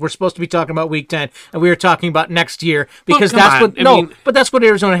because we're supposed to be talking about Week 10 and we were talking about next year because but that's what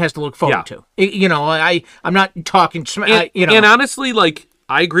Arizona has to look forward to. I'm not talking. And honestly, like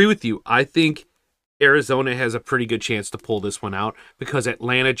I agree with you. I think Arizona has a pretty good chance to pull this one out because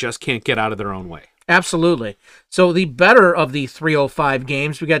Atlanta just can't get out of their own way. Absolutely. So the better of the 305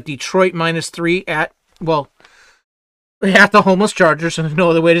 games, we got Detroit -3 at the homeless Chargers, and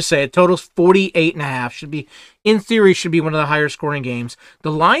no other way to say it. Totals 48.5. In theory, should be one of the higher scoring games.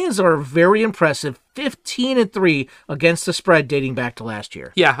 The Lions are very impressive, 15-3 against the spread dating back to last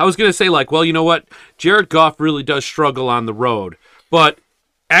year. Yeah, I was going to say, you know what? Jared Goff really does struggle on the road, but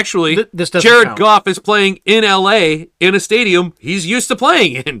actually, Jared Goff is playing in LA in a stadium he's used to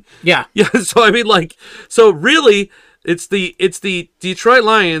playing in. Yeah. Yeah. So I mean, so really, it's the Detroit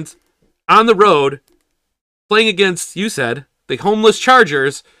Lions on the road playing against, you said, the homeless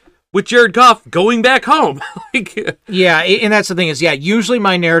Chargers with Jared Goff going back home. Yeah, and that's the thing is, usually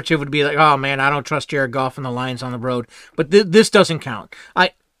my narrative would be like, oh man, I don't trust Jared Goff and the Lions on the road, but this doesn't count.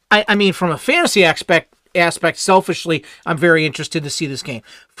 I mean, from a fantasy aspect, selfishly, I'm very interested to see this game.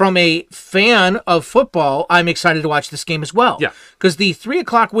 From a fan of football, I'm excited to watch this game as well. Yeah. Because the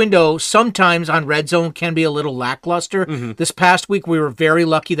 3:00 window sometimes on Red Zone can be a little lackluster. Mm-hmm. This past week, we were very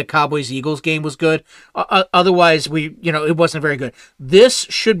lucky the Cowboys-Eagles game was good. Otherwise, it wasn't very good. This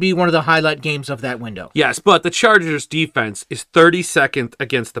should be one of the highlight games of that window. Yes, but the Chargers defense is 32nd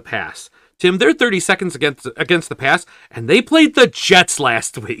against the pass. Tim, they're 32nd against the pass, and they played the Jets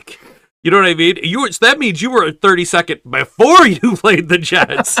last week. You know what I mean? So that means you were 32nd before you played the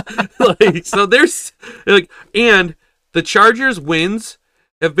Jets. So there's and the Chargers wins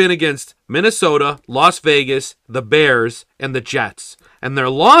have been against Minnesota, Las Vegas, the Bears, and the Jets. And their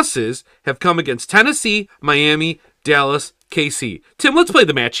losses have come against Tennessee, Miami, Dallas, KC. Tim, let's play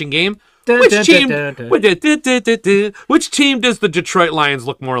the matching game. Which team does the Detroit Lions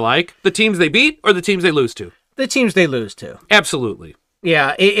look more like? The teams they beat or the teams they lose to? The teams they lose to. Absolutely. Yeah,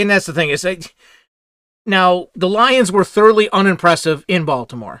 and that's the thing. Now, the Lions were thoroughly unimpressive in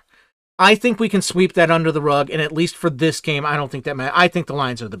Baltimore. I think we can sweep that under the rug, and at least for this game, I don't think that matters. I think the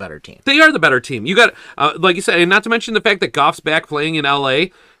Lions are the better team. They are the better team. You got, like you said, and not to mention the fact that Goff's back playing in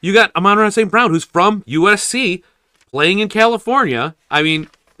L.A., you got Amon-Ra St. Brown, who's from USC, playing in California. I mean,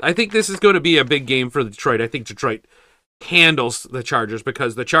 I think this is going to be a big game for Detroit. I think Detroit handles the Chargers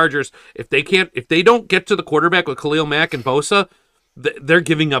because the Chargers, if they don't get to the quarterback with Khalil Mack and Bosa, they're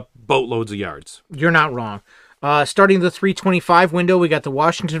giving up boatloads of yards. You're not wrong. Starting the 325 window, we got the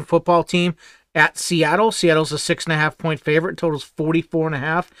Washington football team at Seattle. Seattle's a 6.5-point favorite. Totals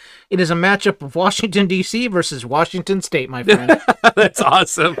 44.5. It is a matchup of Washington, D.C. versus Washington State, my friend. That's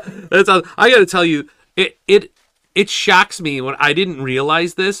awesome. That's awesome. I got to tell you, it shocks me when I didn't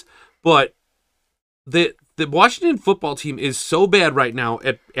realize this, but the Washington football team is so bad right now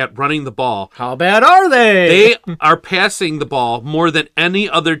at running the ball. How bad are they? They are passing the ball more than any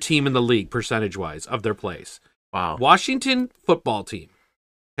other team in the league, percentage-wise, of their plays. Wow. Washington football team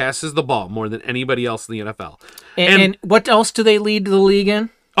passes the ball more than anybody else in the NFL. And what else do they lead the league in?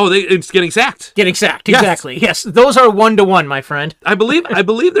 Oh, it's getting sacked. Getting sacked, Yes. exactly. Yes, those are 1-to-1, my friend. I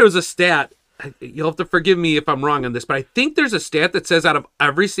believe there was a stat. You'll have to forgive me if I'm wrong on this, but I think there's a stat that says out of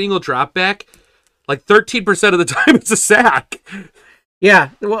every single drop back, like 13% of the time it's a sack. Yeah,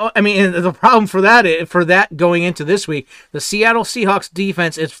 well, I mean, the problem for that going into this week, the Seattle Seahawks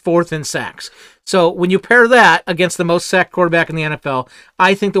defense is 4th in sacks. So when you pair that against the most sacked quarterback in the NFL,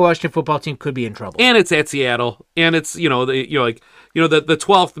 I think the Washington football team could be in trouble. And it's at Seattle, and it's the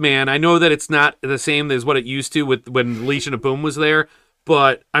 12th man. I know that it's not the same as what it used to with when Legion of Boom was there,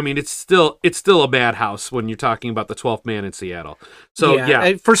 but I mean it's still a madhouse when you're talking about the 12th man in Seattle. So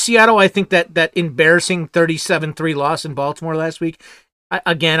yeah. For Seattle, I think that embarrassing 37-3 loss in Baltimore last week.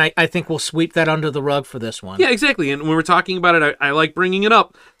 I think we'll sweep that under the rug for this one. Yeah, exactly. And when we're talking about it, I like bringing it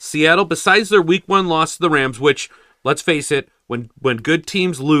up. Seattle, besides their Week 1 loss to the Rams, which, let's face it, when good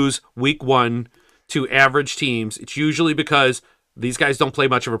teams lose Week 1 to average teams, it's usually because these guys don't play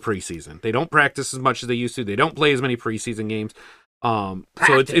much of a preseason. They don't practice as much as they used to. They don't play as many preseason games. So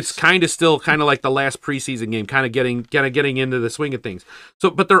it's kind of still kind of like the last preseason game, kind of getting into the swing of things. So,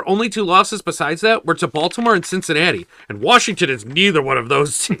 but their only 2 losses besides that were to Baltimore and Cincinnati, and Washington is neither one of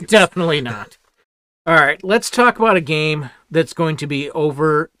those teams. Definitely not. All right, let's talk about a game that's going to be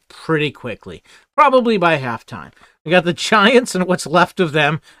over pretty quickly, probably by halftime. We got the Giants and what's left of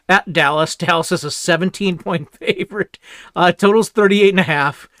them at Dallas. Dallas is a 17-point favorite. Totals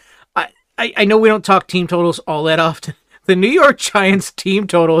 38.5. I know we don't talk team totals all that often. The New York Giants team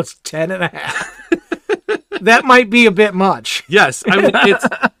total is 10.5. That might be a bit much. Yes, I mean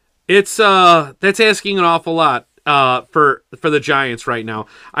it's that's asking an awful lot for the Giants right now.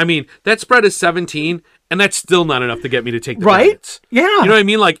 I mean, that spread is 17, and that's still not enough to get me to take the Giants. Yeah. You know what I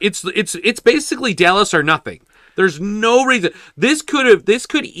mean? Like it's basically Dallas or nothing. There's no reason this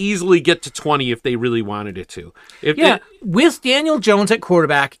could easily get to 20 if they really wanted it to. With Daniel Jones at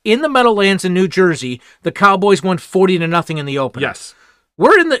quarterback in the Meadowlands in New Jersey, the Cowboys won 40-0 in the opener. Yes.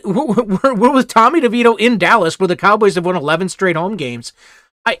 We're with Tommy DeVito in Dallas, where the Cowboys have won 11 straight home games.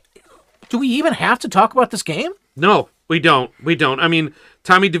 Do we even have to talk about this game? No, we don't. I mean,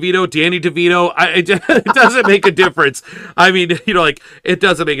 Tommy DeVito, Danny DeVito, it doesn't make a difference. I mean, it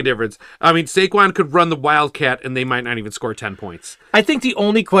doesn't make a difference. I mean, Saquon could run the Wildcat, and they might not even score 10 points. I think the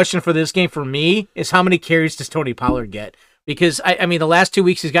only question for this game for me is how many carries does Tony Pollard get? Because, I mean, the last 2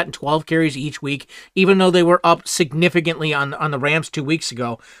 weeks he's gotten 12 carries each week, even though they were up significantly on the Rams 2 weeks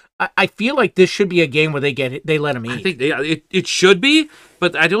ago. I feel like this should be a game where they let him eat. I think it should be,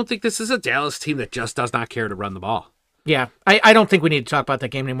 but I don't think this is a Dallas team that just does not care to run the ball. Yeah, I don't think we need to talk about that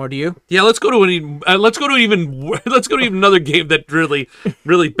game anymore. Do you? Yeah, let's go to even another game that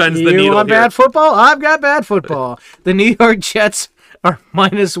really bends the needle. You want bad football? I've got bad football. The New York Jets are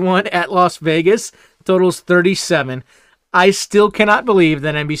 -1 at Las Vegas. Totals 37. I still cannot believe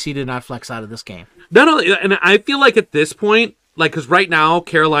that NBC did not flex out of this game. Not only, and I feel like at this point, because right now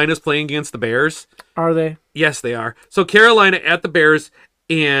Carolina's playing against the Bears. Are they? Yes, they are. So Carolina at the Bears,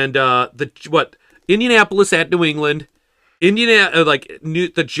 and Indianapolis at New England,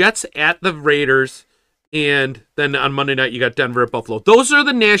 the Jets at the Raiders, and then on Monday night you got Denver at Buffalo. Those are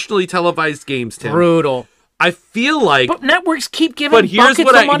the nationally televised games, Tim. Brutal. I feel like, but networks keep giving. But here's buckets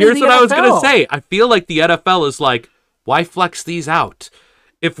what of money here's to the what I was NFL. gonna say. I feel like the NFL is like, why flex these out?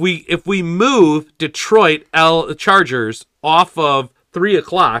 If we move Detroit Chargers off of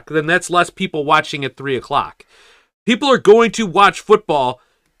 3:00, then that's less people watching at 3:00. People are going to watch football,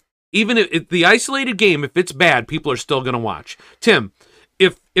 even if the isolated game. If it's bad, people are still going to watch. Tim,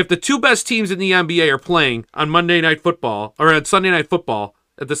 if the 2 best teams in the NBA are playing on Monday Night Football or on Sunday Night Football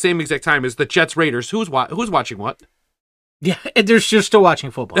at the same exact time as the Jets Raiders, who's watching what? Yeah, they're just still watching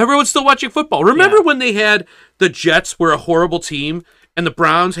football. Everyone's still watching football. Remember when they had the Jets were a horrible team and the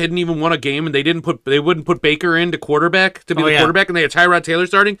Browns hadn't even won a game and they wouldn't put Baker in to be the quarterback, and they had Tyrod Taylor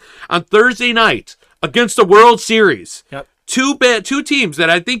starting on Thursday night against the World Series. Yep. Two teams that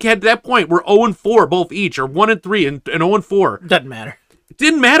I think at that point were 0-4 both each, or 1-3 and 0-4. Doesn't matter. It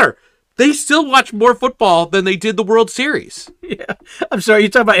didn't matter. They still watched more football than they did the World Series. Yeah, I'm sorry. You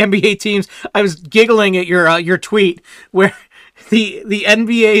talk about NBA teams. I was giggling at your tweet where the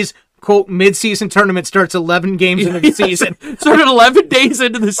NBA's quote, mid-season tournament starts 11 games into the season. Started 11 days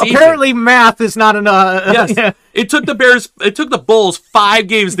into the season. Apparently math is not enough. Yes. Yeah. It took the Bulls 5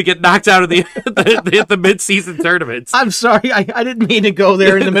 games to get knocked out of the mid-season tournaments. I'm sorry. I didn't mean to go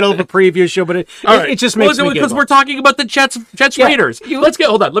there in the middle of a preview show, but it just makes me because giggle. we're talking about the Jets Raiders.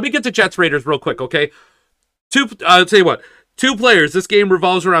 Hold on. Let me get to Jets Raiders real quick, okay? I'll tell you what. 2 players. This game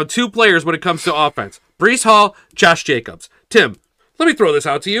revolves around 2 players when it comes to offense. Breece Hall, Josh Jacobs. Tim, let me throw this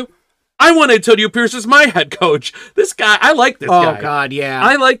out to you. I want Antonio Pierce as my head coach. This guy, I like this guy. Oh, God, yeah.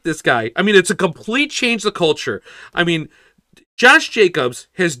 I like this guy. I mean, it's a complete change of culture. I mean, Josh Jacobs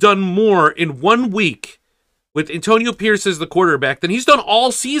has done more in 1 week with Antonio Pierce as the quarterback than he's done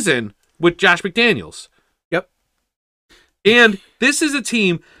all season with Josh McDaniels. Yep. And this is a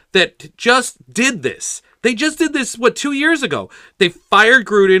team that just did this. They just did this, 2 years ago? They fired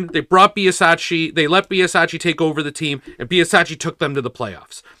Gruden, they brought Biasacci, they let Biasacci take over the team, and Biasacci took them to the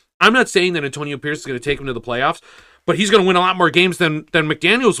playoffs. I'm not saying that Antonio Pierce is going to take them to the playoffs, but he's going to win a lot more games than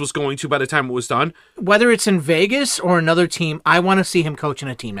McDaniels was going to by the time it was done. Whether it's in Vegas or another team, I want to see him coaching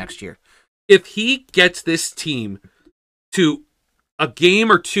a team next year. If he gets this team to a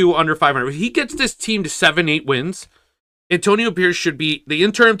game or 2 under 500, if he gets this team to 7-8 wins, Antonio Pierce the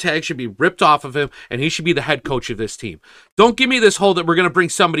interim tag should be ripped off of him, and he should be the head coach of this team. Don't give me this whole that we're going to bring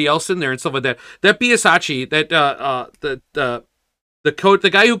somebody else in there and stuff like that. That Biasacci, the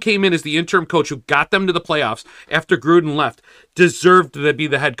guy who came in as the interim coach who got them to the playoffs after Gruden left, deserved to be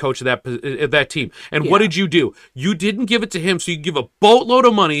the head coach of that team. And what did you do? You didn't give it to him, so you give a boatload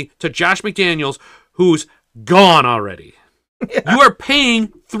of money to Josh McDaniels, who's gone already. Yeah. You are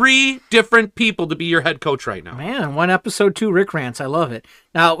paying 3 different people to be your head coach right now. Man, 1 episode 2 Rick rants. I love it.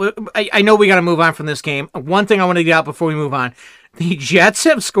 Now, I know we got to move on from this game. One thing I want to get out before we move on. The Jets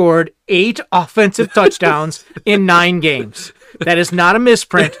have scored 8 offensive touchdowns in 9 games. That is not a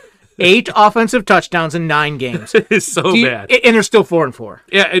misprint. 8 offensive touchdowns in 9 games. It is so bad. And they're still 4-4.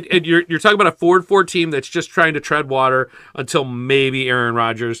 Yeah, and you're talking about a 4-4 team that's just trying to tread water until maybe Aaron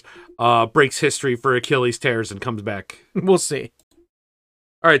Rodgers breaks history for Achilles tears and comes back. We'll see.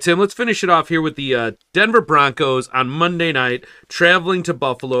 All right, Tim, let's finish it off here with the Denver Broncos on Monday night, traveling to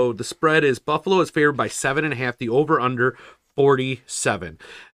Buffalo. The spread is Buffalo is favored by 7.5, the over-under 47.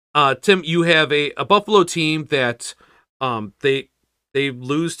 Tim, you have a Buffalo team that they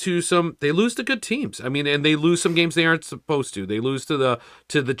lose to good teams. I mean, and they lose some games they aren't supposed to. They lose to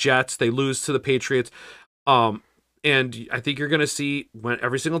the Jets, they lose to the Patriots. And I think you're going to see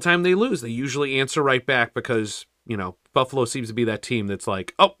every single time they lose, they usually answer right back because, Buffalo seems to be that team that's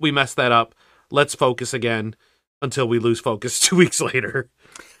like, oh, we messed that up. Let's focus again until we lose focus 2 weeks later.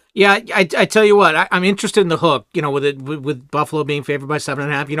 Yeah, I tell you what, I'm interested in the hook, with Buffalo being favored by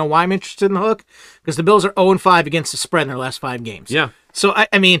 7.5. You know why I'm interested in the hook? Because the Bills are 0-5 against the spread in their last 5 games. Yeah. So,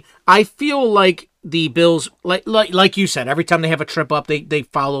 I feel like the Bills, like you said, every time they have a trip up, they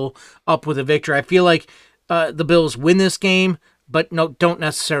follow up with a victory. I feel like the Bills win this game, but don't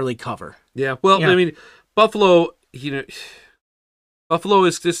necessarily cover. Yeah, well, I mean, Buffalo, Buffalo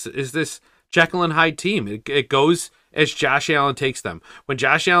is this Jekyll and Hyde team. It goes as Josh Allen takes them. When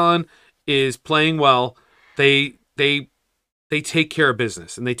Josh Allen is playing well, they take care of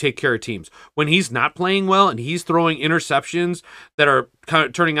business and they take care of teams. When he's not playing well and he's throwing interceptions that are kind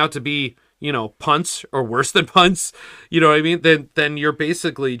of turning out to be, punts or worse than punts, you know what I mean? Then you're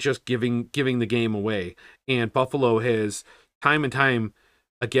basically just giving the game away. And Buffalo has time and time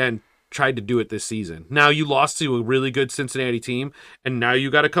again tried to do it this season. Now you lost to a really good Cincinnati team, and now you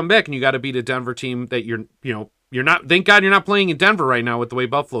got to come back and you got to beat a Denver team that you're not. Thank God you're not playing in Denver right now with the way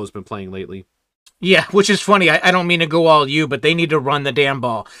Buffalo's been playing lately. Yeah, which is funny. I don't mean to go all you, but they need to run the damn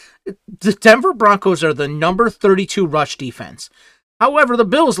ball. The Denver Broncos are the number 32 rush defense. However, the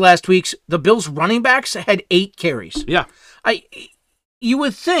Bills running backs had 8 carries. Yeah. You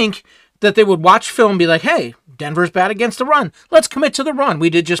would think that they would watch film and be like, hey, Denver's bad against the run. Let's commit to the run. We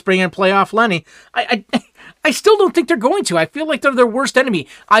did just bring in playoff Lenny. I still don't think they're going to. I feel like they're their worst enemy.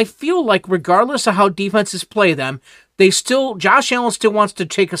 I feel like regardless of how defenses play them, Josh Allen still wants to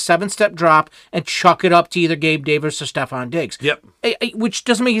take a 7-step drop and chuck it up to either Gabe Davis or Stephon Diggs. Yep. Which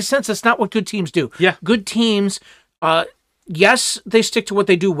doesn't make any sense. That's not what good teams do. Yeah. Good teams, yes, they stick to what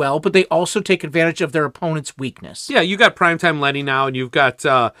they do well, but they also take advantage of their opponent's weakness. Yeah, you got primetime Lenny now, and you've got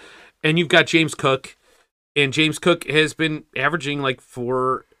James Cook, and James Cook has been averaging like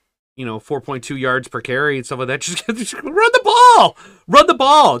 4.2 yards per carry and stuff like that. Just run the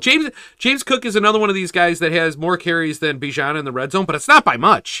ball. James Cook is another one of these guys that has more carries than Bijan in the red zone, but it's not by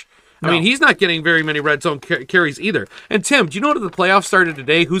much. No. I mean, he's not getting very many red zone carries either. And Tim, do you know what the playoffs started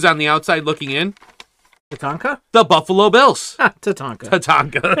today? Who's on the outside looking in? Tatanka? The Buffalo Bills. Tatanka.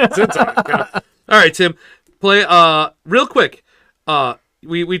 Tatanka. All right, Tim. Play real quick.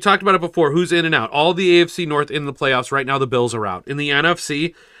 We talked about it before. Who's in and out? All the AFC North in the playoffs right now. The Bills are out. In the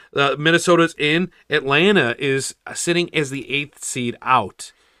NFC, Minnesota's in. Atlanta is sitting as the 8th seed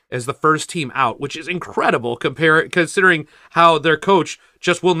out, as the first team out, which is incredible considering how their coach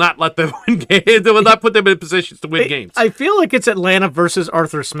just will not let them win games. They will not put them in positions to win games. I feel like it's Atlanta versus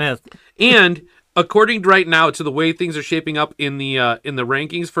Arthur Smith. And according right now to the way things are shaping up in the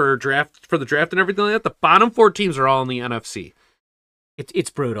rankings for the draft and everything like that, the bottom 4 teams are all in the NFC.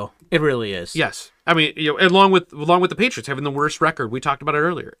 It's brutal. It really is. Yes, I mean, along with the Patriots having the worst record, we talked about it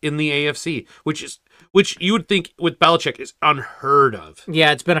earlier in the AFC, which you would think with Belichick is unheard of.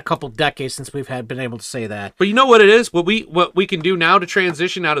 Yeah, it's been a couple decades since we've been able to say that. But you know what it is? What we can do now to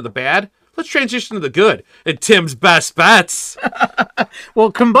transition out of the bad. Let's transition to the good. And Tim's best bets.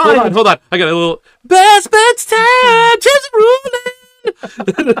 Well, combined. Hold on. I got a little best bets time. Tim's ruling.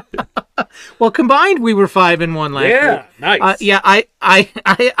 Well, combined, we were 5-1 last week. Nice.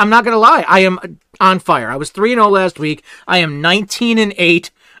 I'm not gonna lie. I am on fire. I was 3-0 last week. I am 19-8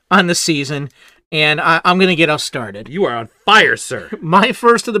 on the season, and I'm gonna get us started. You are on fire, sir. My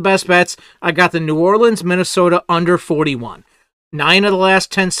first of the best bets. I got the New Orleans, Minnesota under 41. 9 of the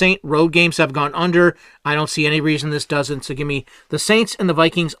last 10 Saint road games have gone under. I don't see any reason this doesn't. So give me the Saints and the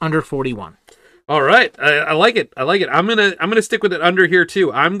Vikings under 41. All right, I like it. I'm gonna stick with it under here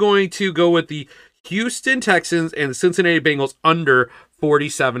too. I'm going to go with the Houston Texans and the Cincinnati Bengals under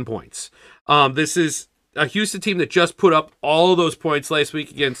 47 points. This is a Houston team that just put up all of those points last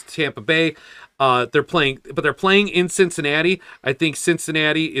week against Tampa Bay. They're playing in Cincinnati. I think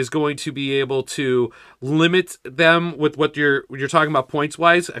Cincinnati is going to be able to limit them with what you're talking about points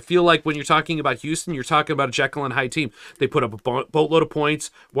wise. I feel like when you're talking about Houston, you're talking about a Jekyll and Hyde team. They put up a boatload of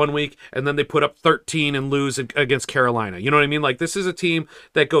points one week, and then they put up 13 and lose against Carolina. You know what I mean? Like, this is a team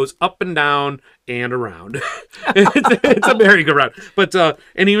that goes up and down and around. it's a merry-go-round. But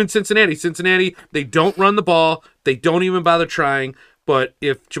and even Cincinnati, they don't run the ball. They don't even bother trying. But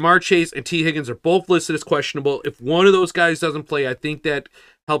if Jamar Chase and T. Higgins are both listed as questionable, if one of those guys doesn't play, I think that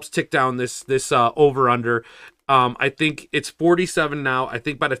helps tick down this over-under. I think it's 47 now. I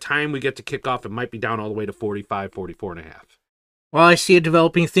think by the time we get to kickoff, it might be down all the way to 45, 44 and a half. Well, I see a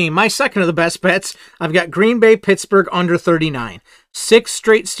developing theme. My second of the best bets, I've got Green Bay, Pittsburgh under 39. 6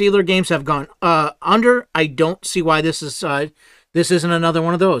 straight Steeler games have gone under. I don't see why this isn't another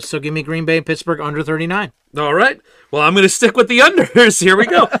one of those. So give me Green Bay and Pittsburgh under 39. All right. Well, I'm going to stick with the unders. Here we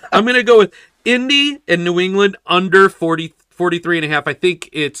go. I'm going to go with Indy and New England under 43 and a half. I think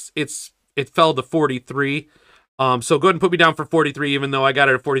it fell to 43. So go ahead and put me down for 43, even though I got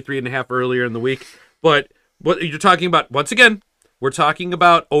it at 43 and a half earlier in the week. But what you're talking about, once again, we're talking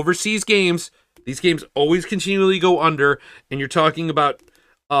about overseas games. These games always continually go under, and you're talking about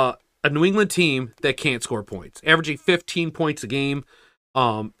a New England team that can't score points, averaging 15 points a game.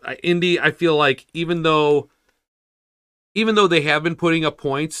 Indy, I feel like even though they have been putting up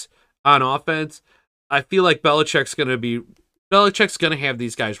points on offense, I feel like Belichick's going to have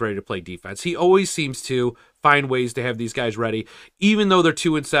these guys ready to play defense. He always seems to find ways to have these guys ready, even though they're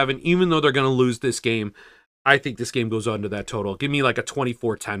 2-7, even though they're going to lose this game. I think this game goes under that total. Give me like a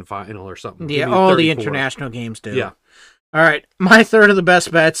 24-10 final or something. Yeah, all the international games do. Yeah. All right, my third of the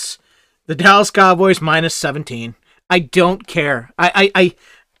best bets, the Dallas Cowboys minus 17. I don't care. I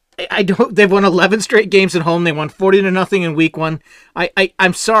don't. They've won 11 straight games at home. They won 40-0 in week 1.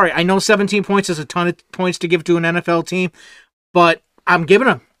 I'm sorry. I know 17 points is a ton of points to give to an NFL team, but I'm giving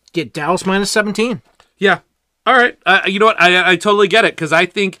them. Get Dallas minus 17. Yeah. All right. You know what? I totally get it, because I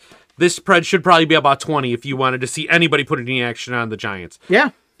think this spread should probably be about 20 if you wanted to see anybody put any action on the Giants.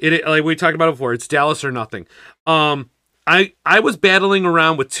 Yeah. Like we talked about before, it's Dallas or nothing. I was battling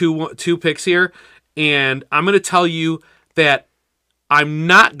around with two picks here, and I'm going to tell you that I'm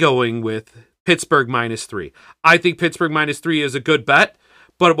not going with Pittsburgh minus 3. I think Pittsburgh minus 3 is a good bet,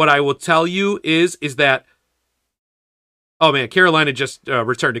 but what I will tell you is that, oh man, Carolina just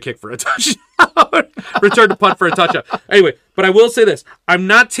returned a kick for a touchdown. Returned a punt for a touchdown. Anyway, but I will say this. I'm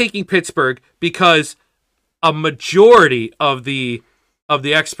not taking Pittsburgh because a majority of the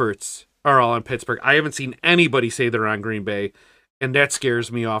experts are all on Pittsburgh. I haven't seen anybody say they're on Green Bay, and that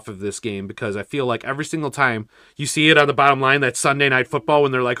scares me off of this game, because I feel like every single time you see it on the bottom line, that Sunday Night Football,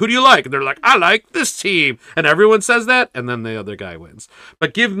 when they're like, who do you like? And they're like, I like this team. And everyone says that, and then the other guy wins.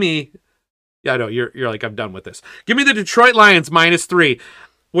 But give me, yeah, I know, you're like, I'm done with this. Give me the Detroit Lions minus 3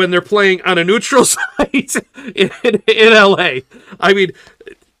 when they're playing on a neutral site in LA. I mean,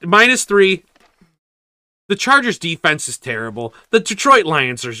 minus 3. The Chargers defense is terrible. The Detroit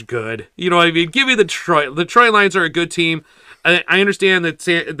Lions are good. You know what I mean? Give me the Detroit. The Detroit Lions are a good team. I understand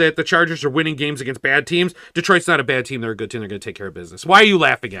that the Chargers are winning games against bad teams. Detroit's not a bad team. They're a good team. They're going to take care of business. Why are you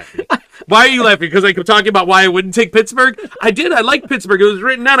laughing at me? Why are you laughing? Because I'm talking about why I wouldn't take Pittsburgh? I did. I like Pittsburgh. It was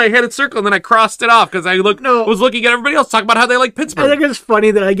written down. I had it circled, and then I crossed it off because I was looking at everybody else talking about how they like Pittsburgh. I think it's funny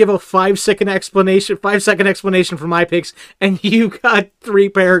that I give a 5-second explanation for my picks, and you got 3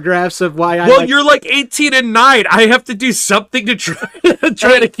 paragraphs of why I. Well, you're like 18-9. I have to do something to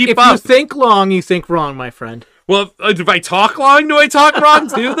try to keep up. If you think long, you think wrong, my friend. Well, if I talk long, do I talk wrong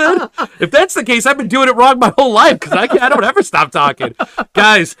too then? If that's the case, I've been doing it wrong my whole life because I don't ever stop talking.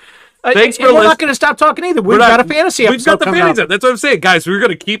 Guys, thanks for listening. We're not going to stop talking either. We've got a fantasy episode coming up. That's what I'm saying. Guys, we're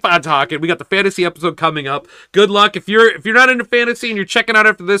going to keep on talking. We got the fantasy episode coming up. Good luck. If you're not into fantasy and you're checking out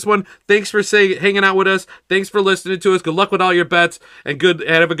after this one, thanks for hanging out with us. Thanks for listening to us. Good luck with all your bets and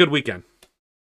have a good weekend.